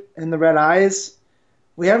suit and the red eyes,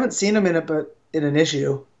 we haven't seen them in it, but in an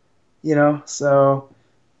issue. You know, so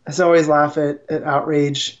I always laugh at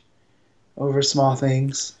outrage over small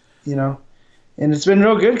things, you know. And it's been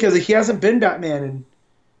real good because he hasn't been Batman in,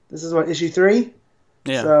 this is what, issue 3?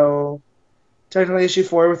 Yeah. So technically issue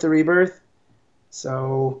 4 with the rebirth.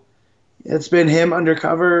 So it's been him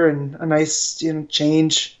undercover and a nice,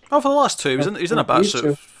 change. Oh, for the last 2, he's in a bat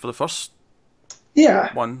suit for the first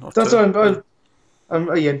one or that's 2. What I'm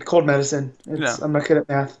again, cold medicine. I'm not good at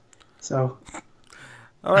math, so...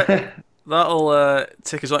 All right, that'll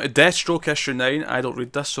take us on to Deathstroke issue 9. I don't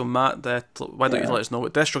read this, so Matt, why don't you let us know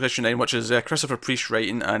what Deathstroke issue 9, which is Christopher Priest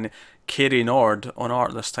writing and Kerry Nord on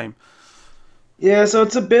art this time. Yeah, so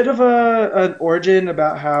it's a bit of an origin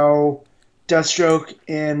about how Deathstroke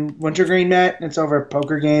and Wintergreen met, and it's over a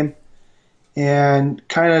poker game, and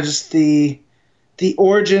kind of just the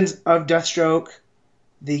origins of Deathstroke,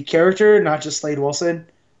 the character, not just Slade Wilson,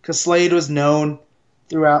 because Slade was known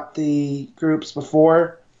throughout the groups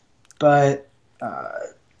before, but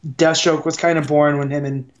Deathstroke was kind of born when him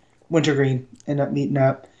and Wintergreen end up meeting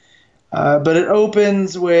up. But it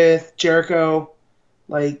opens with Jericho,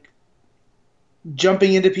 like,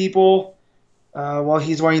 jumping into people while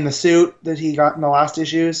he's wearing the suit that he got in the last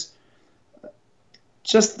issues.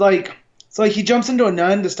 Just like, it's like he jumps into a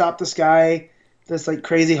nun to stop this guy, this like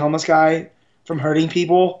crazy homeless guy, from hurting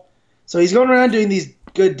people. So he's going around doing these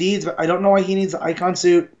good deeds, but I don't know why he needs the icon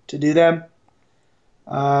suit to do them.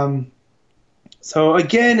 So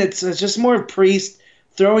again, it's just more Priest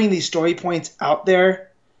throwing these story points out there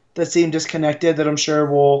that seem disconnected that I'm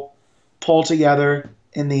sure will pull together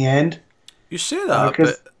in the end. You say that,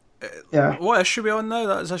 but what issue are we on now?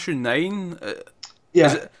 That is issue 9.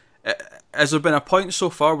 Has there been a point so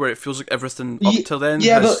far where it feels like everything up till then?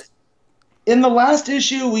 Yeah, in the last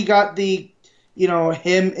issue we got the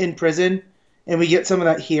him in prison. And we get some of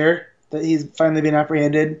that here, that he's finally been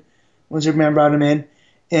apprehended when Superman brought him in.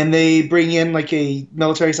 And they bring in like a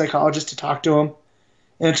military psychologist to talk to him.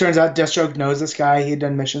 And it turns out Deathstroke knows this guy. He had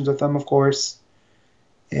done missions with him, of course.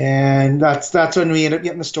 And that's when we end up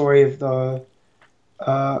getting the story of the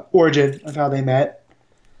origin of how they met.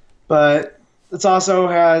 But it also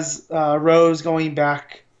has Rose going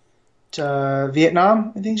back to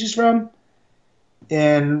Vietnam, I think she's from,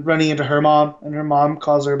 and running into her mom. And her mom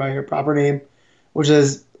calls her by her proper name, which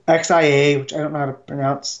is XIA, which I don't know how to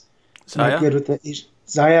pronounce. Zaya? I'm not good with the Asian.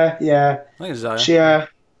 Zaya, yeah. I think it's Zaya.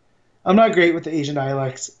 I'm not great with the Asian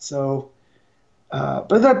dialects, so.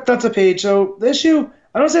 But that's a page. So the issue,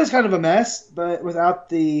 I don't say it's kind of a mess, but without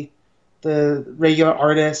the regular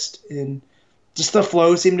artist, and just the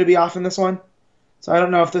flow seemed to be off in this one. So I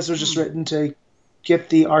don't know if this was just written to get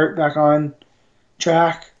the art back on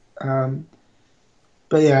track.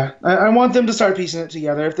 But yeah, I want them to start piecing it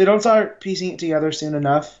together. If they don't start piecing it together soon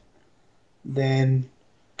enough, then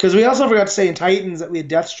because we also forgot to say in Titans that we had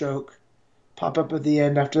Deathstroke pop up at the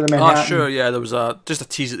end after the Oh, Manhattan. sure, yeah, there was just a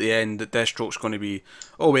tease at the end that Deathstroke's going to be,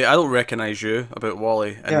 oh wait, I don't recognise you, about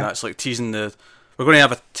Wally, and Yeah. that's like teasing we're going to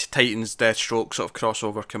have a Titans Deathstroke sort of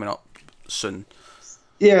crossover coming up soon.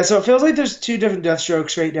 Yeah, so it feels like there's two different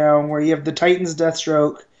Deathstrokes right now, where you have the Titans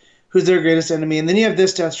Deathstroke, who's their greatest enemy, and then you have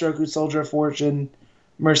this Deathstroke, who's Soldier of Fortune,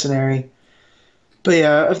 mercenary. But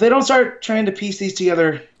yeah, if they don't start trying to piece these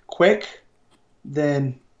together quick,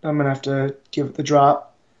 then I'm gonna have to give it the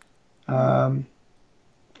drop,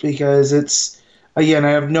 because it's again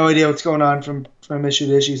I have no idea what's going on from issue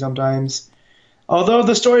to issue sometimes. Although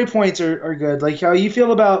the story points are good, like how you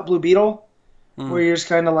feel about Blue Beetle, where you're just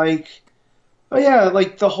kind of like, oh yeah,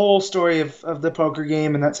 like the whole story of the poker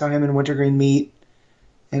game, and that's how him and Wintergreen meet,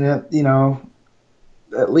 and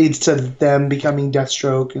it leads to them becoming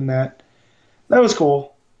Deathstroke, and that was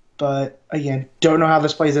cool. But again, don't know how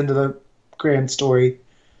this plays into the grand story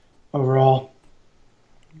overall.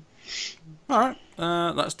 All right,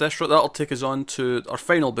 that's Deathstroke. That'll take us on to our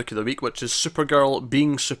final book of the week, which is Supergirl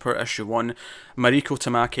Being Super Issue 1, Mariko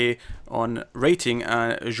Tamaki on writing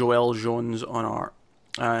and Joelle Jones on art.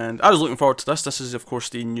 And I was looking forward to this. This is, of course,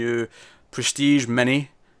 the new Prestige Mini,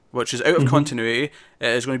 which is out of continuity. It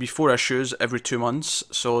is going to be 4 issues every 2 months,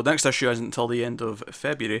 so the next issue isn't until the end of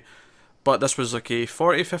February. But this was like a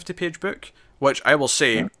 40-50 page book, which I will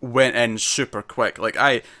say went in super quick. Like,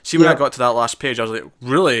 when I got to that last page, I was like,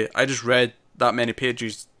 really? I just read that many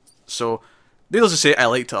pages. So, needless to say, I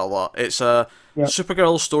liked it a lot. It's a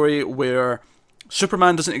Supergirl story where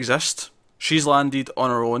Superman doesn't exist. She's landed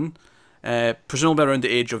on her own, presumably around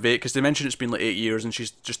the age of 8, because they mentioned it's been like 8 years and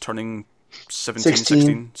she's just turning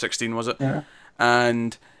 16, was it? Yeah.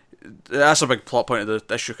 And that's a big plot point of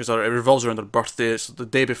the issue, because it revolves around her birthday. It's the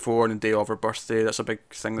day before and the day of her birthday. That's a big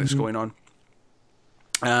thing that's going on.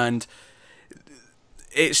 And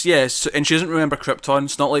it's, yes, and she doesn't remember Krypton.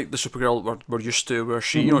 It's not like the Supergirl we're used to, where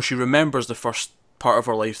she, she remembers the first part of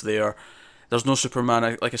her life there. There's no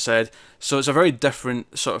Superman, like I said. So it's a very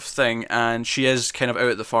different sort of thing, and she is kind of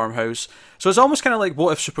out at the farmhouse. So it's almost kind of like,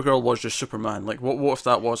 what if Supergirl was just Superman? Like, what if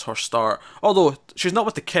that was her start? Although, she's not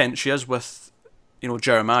with the Kent, she is with,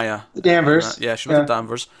 Jeremiah. The Danvers. Yeah, she's with the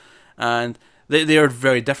Danvers. And they are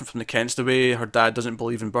very different from the Kents. The way her dad doesn't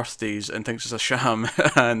believe in birthdays and thinks it's a sham,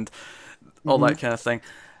 and all that kind of thing.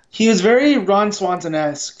 He was very Ron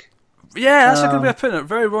Swanson-esque. Yeah, that's a good way of putting it.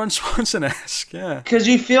 Very Ron Swanson-esque, yeah. Because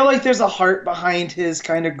you feel like there's a heart behind his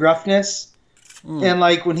kind of gruffness. And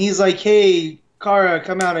like when he's like, hey, Kara,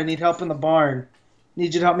 come out, I need help in the barn.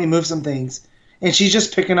 Need you to help me move some things. And she's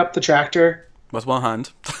just picking up the tractor. With one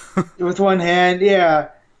hand. With one hand, yeah.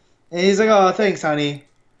 And he's like, oh, thanks, honey.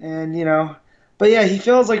 And, but yeah, he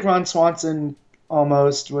feels like Ron Swanson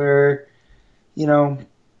almost, where,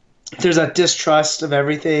 there's that distrust of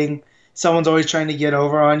everything. Someone's always trying to get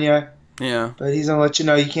over on you. Yeah. But he's going to let you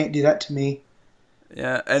know you can't do that to me.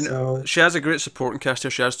 Yeah, and she has a great supporting cast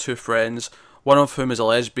here. She has 2 friends, one of whom is a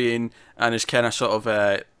lesbian and is kind of sort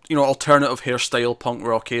of alternative hairstyle, punk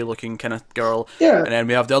rocky looking kind of girl. Yeah. And then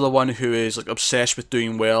we have the other one who is like obsessed with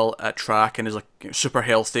doing well at track and is like super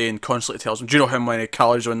healthy and constantly tells him, do you know how many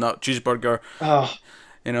calories are in that cheeseburger? Oh,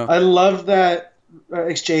 I love that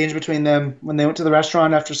exchange between them when they went to the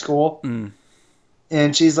restaurant after school.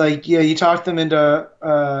 And she's like, yeah, you talked them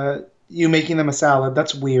into you making them a salad.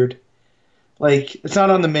 That's weird. Like, it's not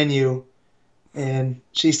on the menu. And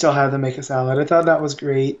she still had them make a salad. I thought that was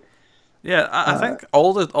great. Yeah, I think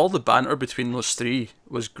all the banter between those 3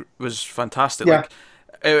 was fantastic. Yeah. Like,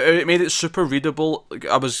 it made it super readable. Like,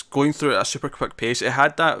 I was going through it at a super quick pace. It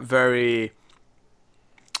had that very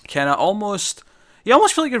kind of almost... You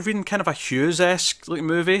almost feel like you're reading kind of a Hughes-esque like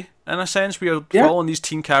movie, in a sense, where you're following these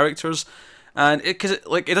teen characters. And it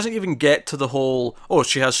doesn't even get to the whole, oh,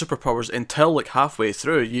 she has superpowers until like halfway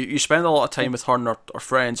through. You spend a lot of time with her and her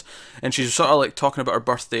friends, and she's sort of like talking about her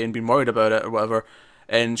birthday and being worried about it or whatever.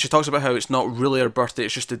 And she talks about how it's not really her birthday,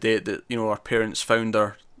 it's just the date that, her parents found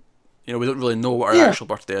her. We don't really know what her actual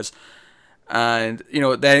birthday is. And,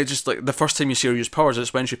 then it's just like the first time you see her use powers,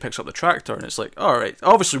 it's when she picks up the tractor, and it's like, alright,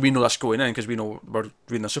 obviously we know that's going in because we know we're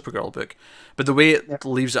reading a Supergirl book. But the way it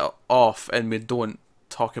leaves it off, and we don't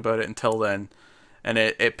talk about it until then, and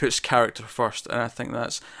it puts character first, and I think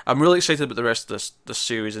I'm really excited about the rest of this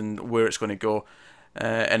series and where it's going to go.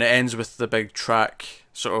 And it ends with the big track,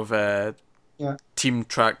 sort of team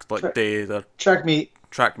track day. The track meet.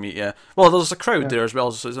 Track meet, yeah. Well, there's a crowd there as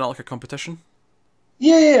well, so it's not like a competition.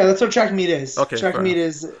 Yeah, that's what track meet is. Okay, track meet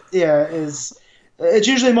is it's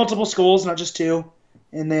usually multiple schools, not just 2,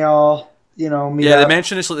 and they all meet Yeah, they up.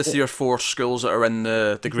 mentioned it's like the 3 or 4 schools that are in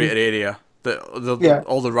the greater area. Yeah.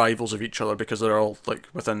 All the rivals of each other because they're all like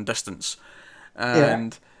within distance. Yeah.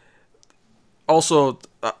 And also,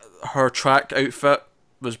 her track outfit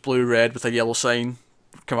was blue red with a yellow sign.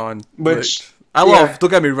 Come on, Which I yeah. love. Don't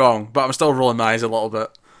get me wrong, but I'm still rolling my eyes a little bit.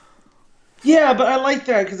 Yeah, but I like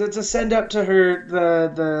that because it's a send up to her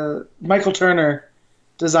the Michael Turner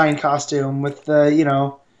design costume with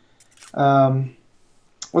um,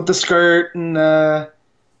 with the skirt and the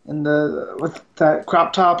with that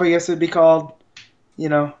crop top, I guess it'd be called. I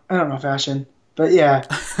don't know fashion, but yeah,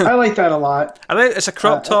 I like that a lot. I think it's a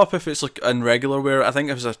crop top if it's like in regular wear. I think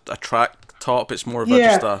if it's a track top, it's more of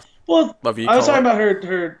just Yeah, a well, whatever you I was call talking it. about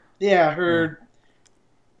her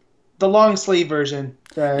the long sleeve version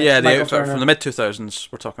that Yeah, the Michael outfit from the Turner. mid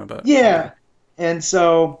 2000s we're talking about. Yeah, and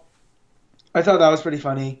so I thought that was pretty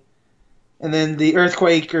funny. And then the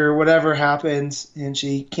earthquake or whatever happens, and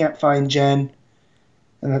she can't find Jen,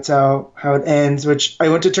 and that's how it ends. Which I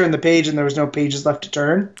went to turn the page, and there was no pages left to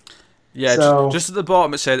turn. Yeah, So just at the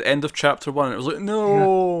bottom it said end of chapter 1. It was like yeah,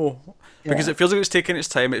 no, because yeah, it feels like it's taking its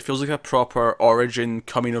time. It feels like a proper origin,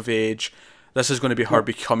 coming of age. This is going to be her yeah,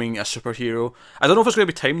 becoming a superhero. I don't know if it's going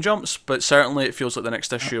to be time jumps, but certainly it feels like the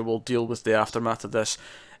next issue will deal with the aftermath of this.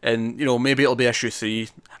 And maybe it'll be issue 3.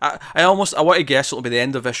 I want to guess it'll be the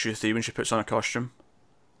end of issue 3 when she puts on a costume.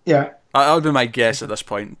 yeah. That would be my guess at this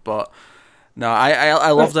point. But no,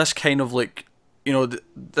 I love But this kind of like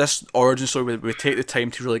this origin story where we take the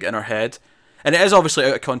time to really get in our head, and it is obviously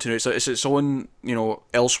out of continuity. So it's its own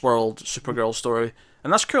Elseworld Supergirl story,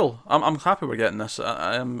 and that's cool. I'm happy we're getting this.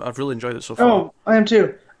 I've really enjoyed it so far. oh, I am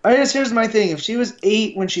too. Here's my thing. If she was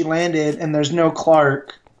 8 when she landed, and there's no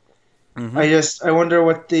Clark, Hmm. I wonder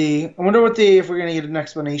if we're gonna get an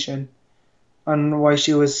explanation on why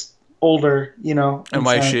she was older. And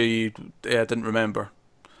why Inside. she didn't remember.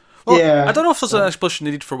 Well, I Yeah. don't know if there's an So explanation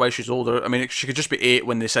needed for why she's older. I mean, she could just be 8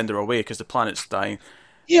 when they send her away because the planet's dying.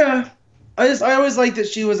 yeah. I always liked that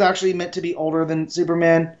she was actually meant to be older than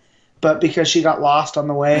Superman, but because she got lost on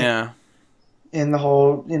the way Yeah, in the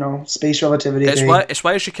whole space relativity it's thing.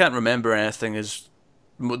 why she can't remember anything is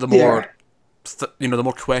the Yeah. more the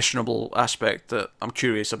more questionable aspect that I'm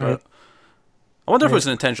curious Right. about. I wonder if it was Right.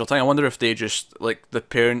 an intentional thing. I wonder if they just like the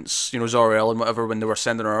parents, Zor-El and whatever, when they were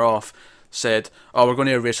sending her off, said, "Oh, we're going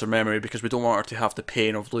to erase her memory because we don't want her to have the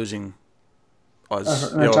pain of losing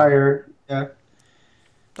us." An entire yeah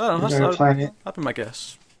I don't know. entire planet. That'd be my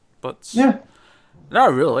guess. But Yeah. no, I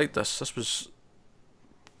really like this. This was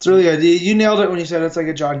It's really good. You nailed it when you said it's like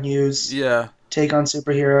a John Hughes yeah. take on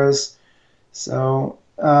superheroes. So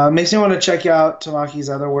makes me want to check out Tamaki's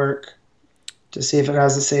other work to see if it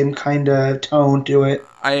has the same kind of tone to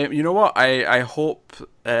it. You know what? I hope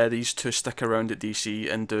these two stick around at DC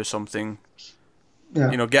and do something.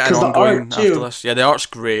 Yeah, Get an because the ongoing art after too. this. Yeah, the art's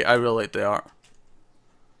great. I really like the art.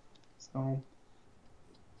 So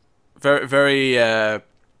Very, very.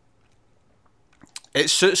 It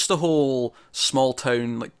suits the whole small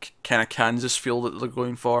town, like kind of Kansas feel that they're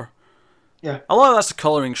going for. yeah, A lot of that's the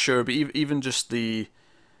coloring, sure, but even just the,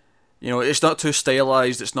 it's not too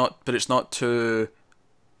stylized. But it's not too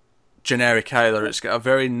generic either. It's got a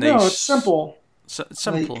very no, it's nice, simple.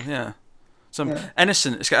 simple, Like yeah, yeah,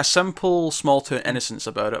 innocent. It's got a simple, small town innocence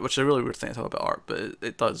about it, which is a really weird thing to talk about art, but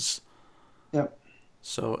it does. yep.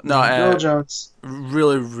 So no, Earl Jones.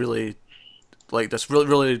 really, really like this. Really,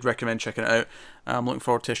 really recommend checking it out. I'm looking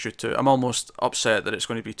forward to issue 2. I'm almost upset that it's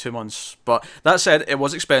going to be 2 months, but that said, it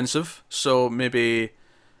was expensive, so maybe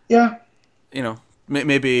Yeah,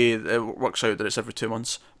 maybe it works out that it's every 2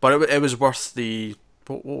 months. But it was worth the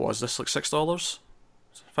what was this, like $6,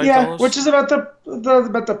 five yeah, dollars? which is about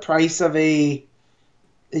the price of a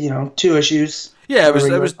 2 issues Yeah, of a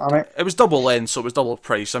regular comic. it was double length, so it was double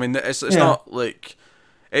price. I mean, it's Yeah, not like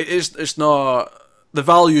it's not the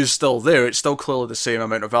value is still there. It's still clearly the same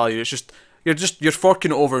amount of value. It's just you're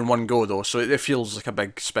forking it over in one go though, so it feels like a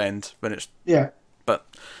big spend when it's. yeah, But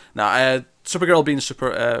nah, Supergirl being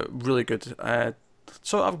really good.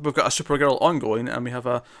 So we've got a Supergirl ongoing, and we have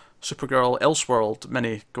a Supergirl Elseworld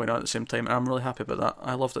mini going on at the same time, and I'm really happy about that.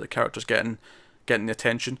 I love that the character's getting the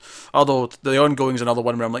attention. Although the ongoing's another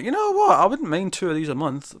one where I'm like, you know what, I wouldn't mind 2 of these a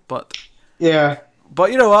month, yeah.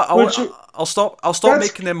 but you know what, Which I'll stop that's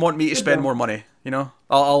making them want me to good spend though. more money.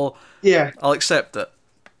 I'll Yeah, I'll accept it.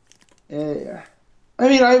 yeah. I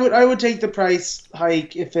mean, I would take the price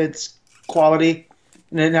hike if it's quality,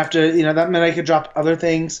 and then have to that meant I could drop other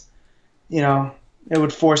things. It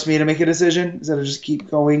would force me to make a decision instead of just keep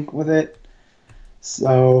going with it.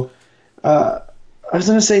 So, I was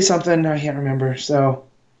gonna say something I can't remember. So,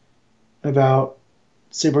 about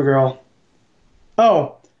Supergirl.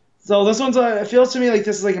 Oh, So this one's it feels to me like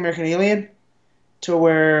this is like American Alien, to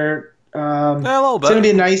where Yeah, a little it's gonna bit. be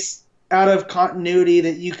a nice out of continuity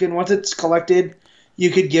that you can once it's collected, you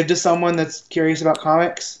could give to someone that's curious about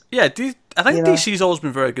comics. Yeah, I You think know. DC's always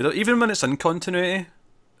been very good, even when it's in continuity,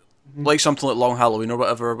 Hmm. like something like Long Halloween or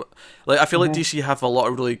whatever. Like I feel like Hmm. DC have a lot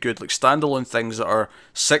of really good like standalone things that are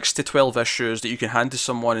 6 to 12 issues that you can hand to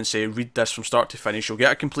someone and say, read this from start to finish. You'll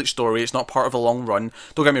get a complete story. It's not part of a long run.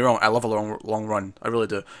 Don't get me wrong, I love a long run, I really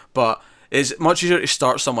do. But it's much easier to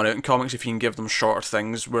start someone out in comics if you can give them shorter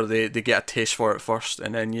things where they get a taste for it first,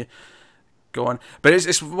 and then you go on. But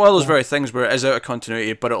it's one of those very things where it is out of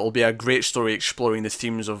continuity, but it'll be a great story exploring the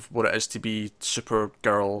themes of what it is to be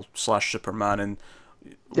Supergirl slash Superman, and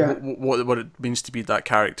Yeah. what it means to be that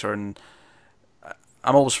character. And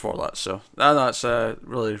I'm always for that. So that's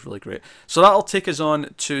really really great. So that'll take us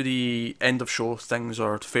on to the end of show things,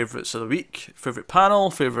 or favourites of the week, favourite panel,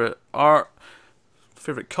 favourite art,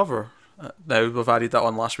 favourite cover. Now we've added that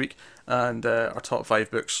on last week, and our top 5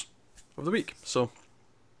 books of the week. So.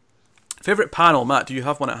 Favourite panel, Matt, do you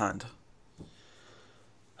have one at hand?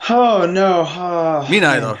 Oh no. Me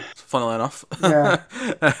neither, Man. funnily enough. Yeah.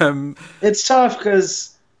 um, It's tough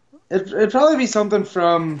because it'd probably be something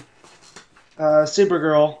from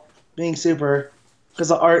Supergirl being super, because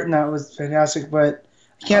the art in that was fantastic, but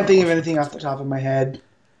I can't think of anything off the top of my head.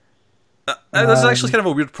 this is actually Um, kind of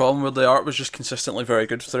a weird problem where the art was just consistently very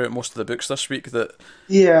good throughout most of the books this week, that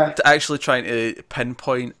yeah, to actually trying to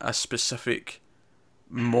pinpoint a specific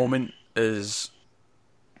moment is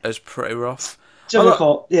pretty rough.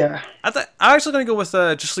 difficult. Yeah, I'm actually going to go with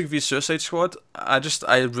Justice League v Suicide Squad. I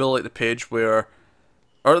really like the page where,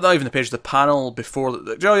 or not even the page, the panel before.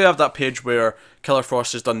 You know, you have that page where Killer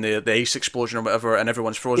Frost has done the ice explosion or whatever, and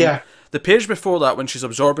everyone's frozen. yeah, The page before that, when she's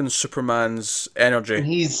absorbing Superman's energy. and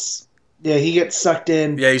he gets sucked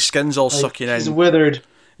in. Yeah, his skin's all Like, sucking he's in. withered.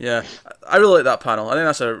 Yeah, I really like that panel. I think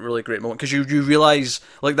that's a really great moment because you realize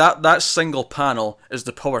like that single panel is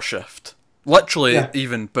the power shift, literally Yeah.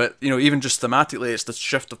 even, but even just thematically, it's the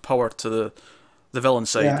shift of power to the villain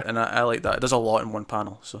side, Yeah. and I like that. It does a lot in one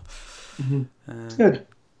panel. So It's good.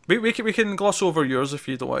 we can gloss over yours if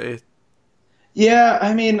you don't want to Yeah,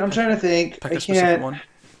 I mean, I'm trying to think. pick I a specific can't. one.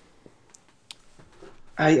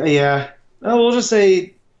 Yeah. Oh, we'll just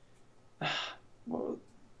say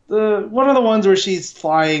the one of the ones where she's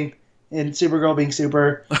flying in Supergirl being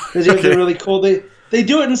super, because you have Okay. the really cool. They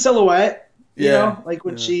do it in silhouette. You Yeah, know, like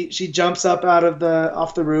when she jumps up out of the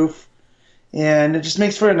off the roof, and it just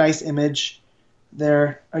makes for a nice image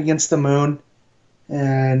there against the moon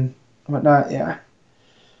and whatnot. Yeah.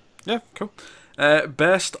 Yeah, cool.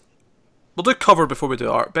 Best. We'll do cover before we do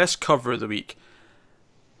art. Best cover of the week.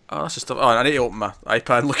 Oh, that's just stuff. Oh, I need to open my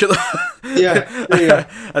iPad and look at that. Yeah. There you go.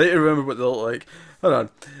 I need to remember what they look like. Hold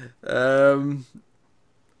on.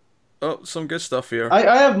 Oh, some good stuff here. I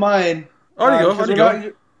have mine. Oh, there you go. Because There you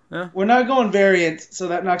go. Yeah. We're not going variants, so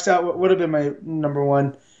that knocks out what would have been my number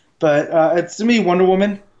one. But it's to me Wonder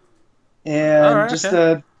Woman, and Alright, just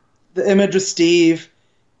okay. the image with Steve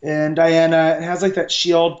and Diana. It has like that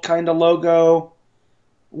shield kind of logo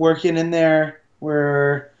working in there,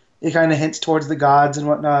 where it kind of hints towards the gods and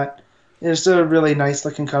whatnot. It's a really nice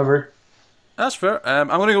looking cover. That's fair. I'm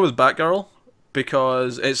going to go with Batgirl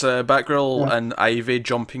because it's Batgirl Yeah. and Ivy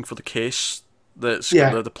jumping for the case that's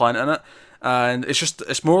Yeah. got the plant in it. And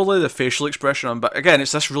it's more like the facial expression on, but again,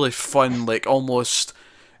 it's this really fun, like almost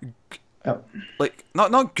Yep. like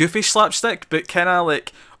not goofy slapstick, but kind of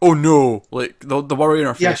like, oh no, like the worry in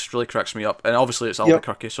her Yeah. face really cracks me up. And obviously it's Yep.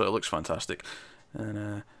 Albuquerque, so it looks fantastic.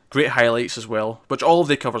 And great highlights as well, which all of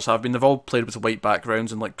the covers have been. They've all played with white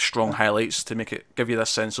backgrounds and like strong highlights to make it give you this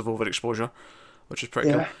sense of overexposure, which is pretty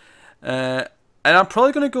Yeah. cool. And I'm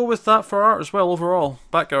probably going to go with that for art as well overall.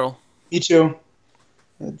 Batgirl. Me too.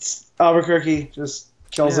 It's Albuquerque just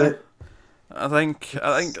kills Yeah. it. I think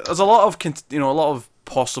there's a lot of a lot of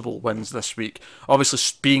possible wins this week. Obviously,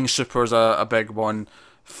 being super is a big one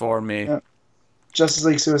for me. Yeah. Justice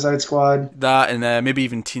League Suicide Squad. That and maybe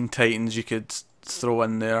even Teen Titans you could throw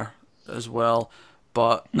in there as well.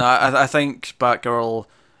 But no, I think Batgirl,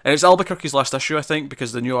 and it's Albuquerque's last issue, I think,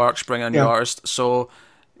 because the new arc's bring a new Yeah. artist. So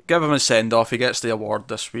give him a send off. He gets the award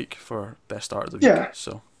this week for best art of the week. Yeah.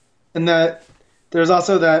 So And that there's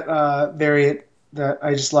also that variant that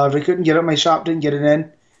I just loved. I couldn't get it. My shop didn't get it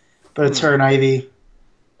in, but it's her and Ivy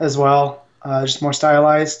as well. Just more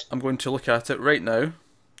stylized. I'm going to look at it right now.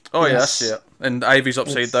 Oh Yes. yes, yeah. And Ivy's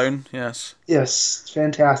upside It's- down. Yes. Yes, it's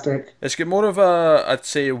fantastic. It's got more of a, I'd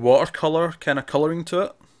say, watercolor kind of coloring to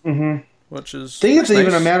it, Hmm. which is. I think it's nice.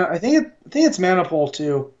 even a mana. I think it's Manipul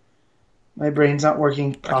too. My brain's not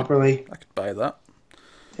working properly. I could buy that.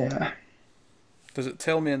 Yeah. Does it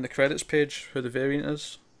tell me in the credits page who the variant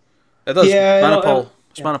is? It does. Yeah, Manipul.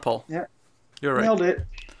 It's yeah. Manipul. Yeah. You're right. Nailed it.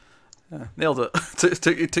 Yeah, nailed it.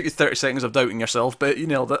 took you 30 seconds of doubting yourself, but you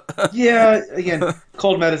nailed it. Yeah, again,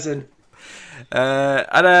 cold medicine.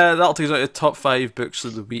 And that'll take us out to the top 5 books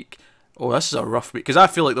of the week. Oh, this is a rough week, because I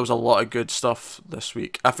feel like there was a lot of good stuff this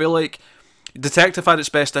week. I feel like Detective had its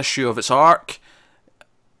best issue of its arc.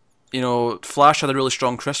 You know, Flash had a really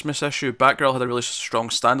strong Christmas issue. Batgirl had a really strong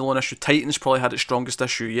standalone issue. Titans probably had its strongest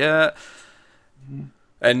issue yet. Mm-hmm.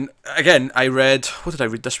 And again, I read... What did I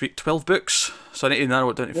read this week? 12 books? So I need to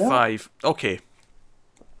narrow it down to 5. Okay.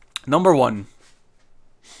 Number 1.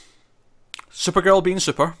 Supergirl being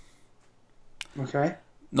super. Okay.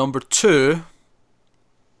 Number 2.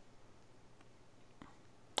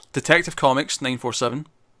 Detective Comics 947.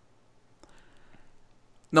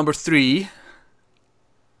 Number 3.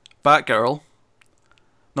 Batgirl.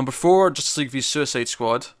 Number 4. Justice League v Suicide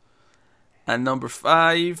Squad. And number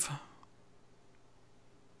 5...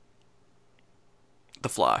 The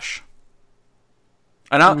Flash.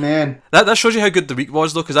 And that shows you how good the week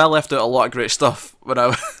was, though, because I left out a lot of great stuff when I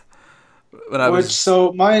was.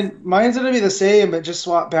 So mine's gonna be the same, but just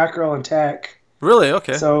swap Batgirl and Tech. Really?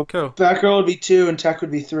 Okay. So cool. Batgirl would be 2 and Tech would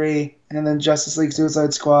be 3, and then Justice League,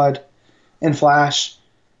 Suicide Squad, and Flash.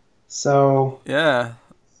 So yeah,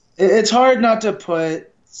 it's hard not to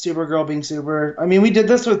put Supergirl being super. I mean, we did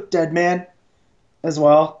this with Deadman as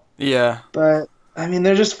well. Yeah. But I mean,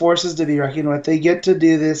 they're just forces to be reckoned with. They get to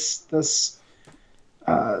do this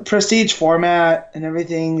prestige format, and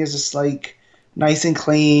everything is just like nice and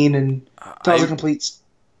clean and tells a complete.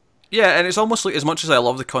 Yeah, and it's almost like, as much as I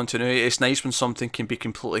love the continuity, it's nice when something can be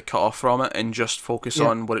completely cut off from it and just focus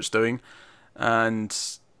on what it's doing, and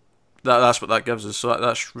that's what that gives us. So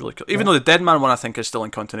that's really cool. Even though the Deadman one I think is still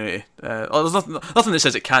in continuity, there's nothing that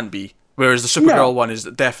says it can't be. Whereas the Supergirl one is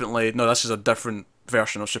definitely this is a different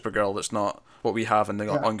version of Supergirl that's not what we have in the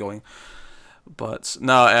ongoing. But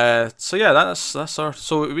no, so yeah, that's our.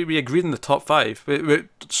 So we agreed in the top 5. We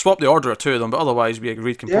swapped the order of 2 of them, but otherwise we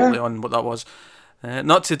agreed completely on what that was.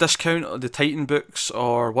 Not to discount the Titan books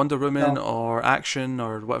or Wonder Woman or Action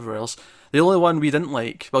or whatever else. The only one we didn't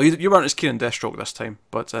like. Well, you weren't as keen on Deathstroke this time,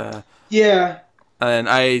 but yeah. And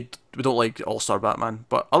we don't like All-Star Batman,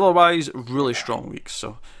 but otherwise really strong weeks.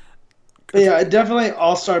 So. Yeah, definitely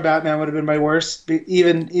All-Star Batman would have been my worst,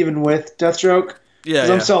 even with Deathstroke. Yeah,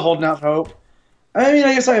 I'm still holding out hope. I mean,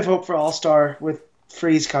 I guess I have hope for All-Star with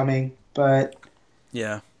Freeze coming, but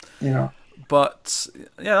yeah, But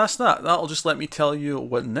yeah, that's that. That'll just let me tell you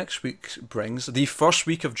what next week brings. The first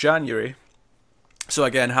week of January. So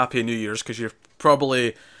again, Happy New Year's, because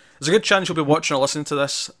there's a good chance you'll be watching or listening to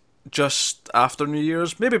this just after New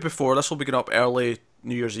Year's, maybe before. This will be going up early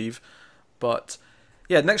New Year's Eve, but.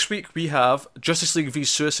 Yeah, next week we have Justice League v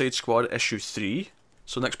Suicide Squad issue 3.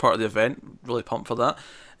 So next part of the event, really pumped for that.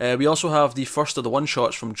 We also have the first of the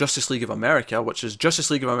one-shots from Justice League of America, which is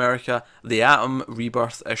Justice League of America, The Atom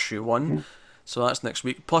Rebirth issue 1. So that's next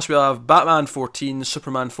week. Plus we have Batman 14,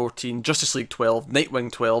 Superman 14, Justice League 12,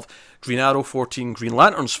 Nightwing 12, Green Arrow 14, Green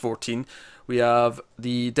Lanterns 14. We have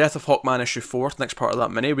the Death of Hawkman issue 4, next part of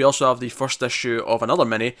that mini. We also have the first issue of another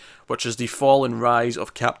mini, which is the Fall and Rise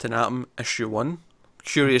of Captain Atom issue 1.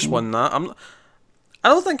 Curious one that I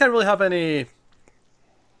don't think I really have any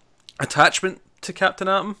attachment to Captain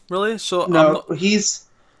Atom, really. So no, he's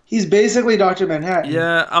basically Dr. Manhattan.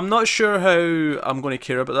 Yeah, I'm not sure how I'm going to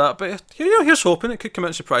care about that, but here's hoping it could come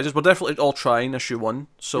out surprises. We're definitely all trying issue 1,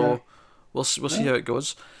 so we'll see how it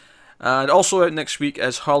goes. And also out next week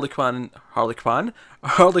is Harley Quinn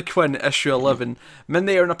issue 11,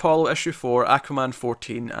 Midnighter and Apollo issue 4, Aquaman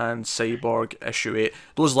 14, and Cyborg issue 8.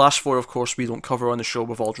 Those last 4, of course, we don't cover on the show.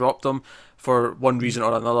 We've all dropped them for one reason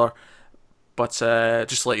or another. But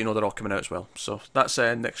just to let you know, they're all coming out as well. So that's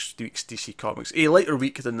next week's DC Comics. A lighter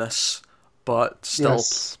week than this, but still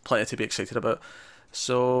plenty to be excited about.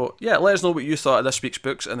 So yeah, let us know what you thought of this week's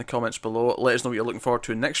books in the comments below. Let us know what you're looking forward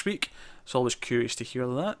to next week. It's always curious to hear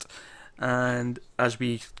that. And as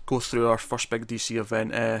we go through our first big DC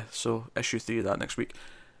event, so issue 3 of that next week.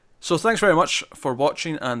 So thanks very much for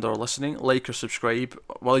watching and or listening. Like or subscribe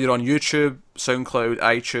while you're on YouTube, SoundCloud,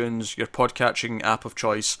 iTunes, your podcatching app of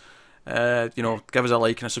choice. Give us a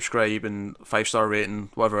like and a subscribe and 5-star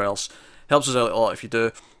rating, whatever else. Helps us out a lot if you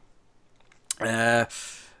do.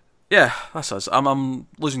 Yeah, that's us. I'm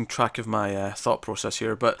losing track of my thought process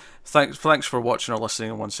here, but thanks for watching or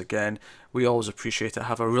listening once again. We always appreciate it.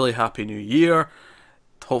 Have a really happy new year.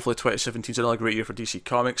 Hopefully 2017 is another great year for DC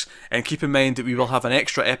Comics. And keep in mind that we will have an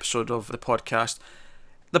extra episode of the podcast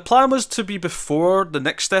the plan was to be before the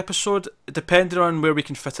next episode. Depending on where we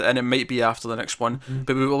can fit it in, it might be after the next one. Mm-hmm.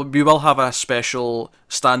 But we will have a special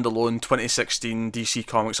standalone 2016 DC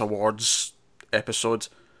Comics Awards episode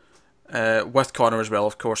with Connor as well.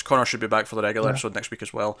 Of course, Connor should be back for the regular episode next week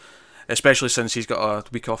as well. Especially since he's got a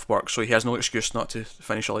week off work, so he has no excuse not to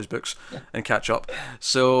finish all his books and catch up.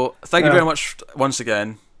 So thank you very much once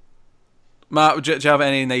again, Matt. Do you have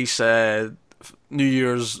any nice New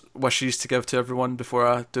Year's wishes to give to everyone before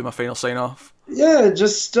I do my final sign off? Yeah,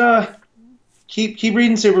 just keep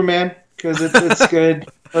reading Superman because it's good.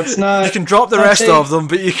 Let's not. You can drop the rest of them,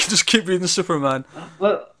 but you can just keep reading Superman.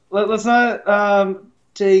 Let's not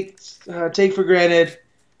take for granted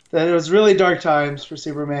that it was really dark times for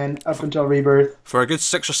Superman up until Rebirth. For a good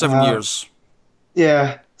 6 or 7 years.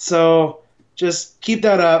 Yeah, so just keep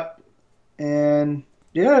that up, and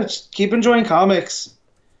just keep enjoying comics.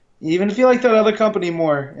 Even if you like that other company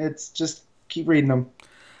more, it's just keep reading them.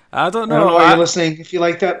 I don't know. I don't know why you're listening if you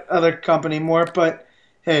like that other company more, but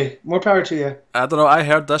hey, more power to you. I don't know. I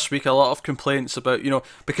heard this week a lot of complaints about,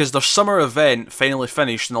 because their summer event finally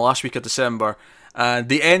finished in the last week of December, and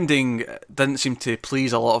the ending didn't seem to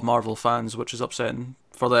please a lot of Marvel fans, which is upsetting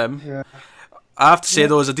for them. Yeah. I have to say,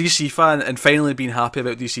 though, as a DC fan and finally being happy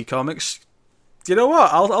about DC Comics, you know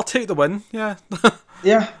what? I'll take the win. Yeah.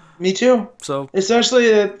 Yeah, me too. So, especially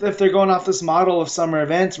if they're going off this model of summer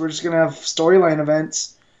events, we're just going to have storyline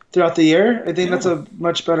events throughout the year. I think that's a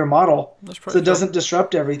much better model. So it doesn't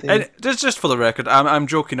disrupt everything. And just for the record, I'm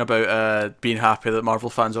joking about being happy that Marvel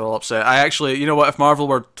fans are all upset. I actually, you know what, if Marvel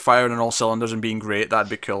were firing on all cylinders and being great, that'd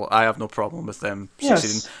be cool. I have no problem with them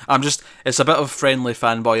succeeding. It's a bit of friendly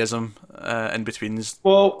fanboyism in between.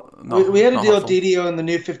 Well, we had to deal with DDO in the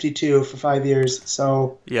New 52 for 5 years,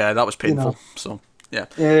 so... Yeah, that was painful, so... Yeah.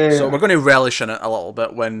 So we're going to relish in it a little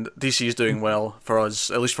bit when DC is doing well for us,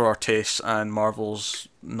 at least for our tastes, and Marvel's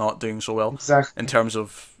not doing so well. Exactly. In terms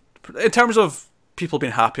of people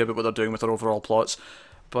being happy about what they're doing with their overall plots.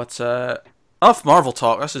 But enough Marvel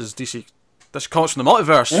talk. This is DC. This comes from the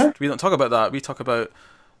multiverse. Yeah. We don't talk about that. We talk about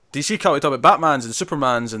DC. We talk about Batmans and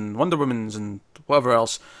Supermans and Wonder Womans and whatever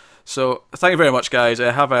else. So thank you very much, guys.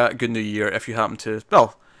 Have a good New Year if you happen to.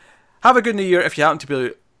 Well, have a good New Year if you happen to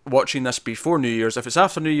be watching this before New Year's. If it's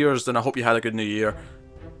after New Year's, then I hope you had a good New Year.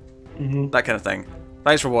 Mm-hmm. That kind of thing.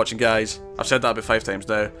 Thanks for watching, guys. I've said that about 5 times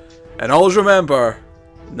now. And always remember,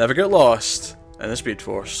 never get lost in the Speed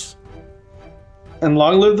Force. And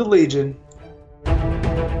long live the Legion.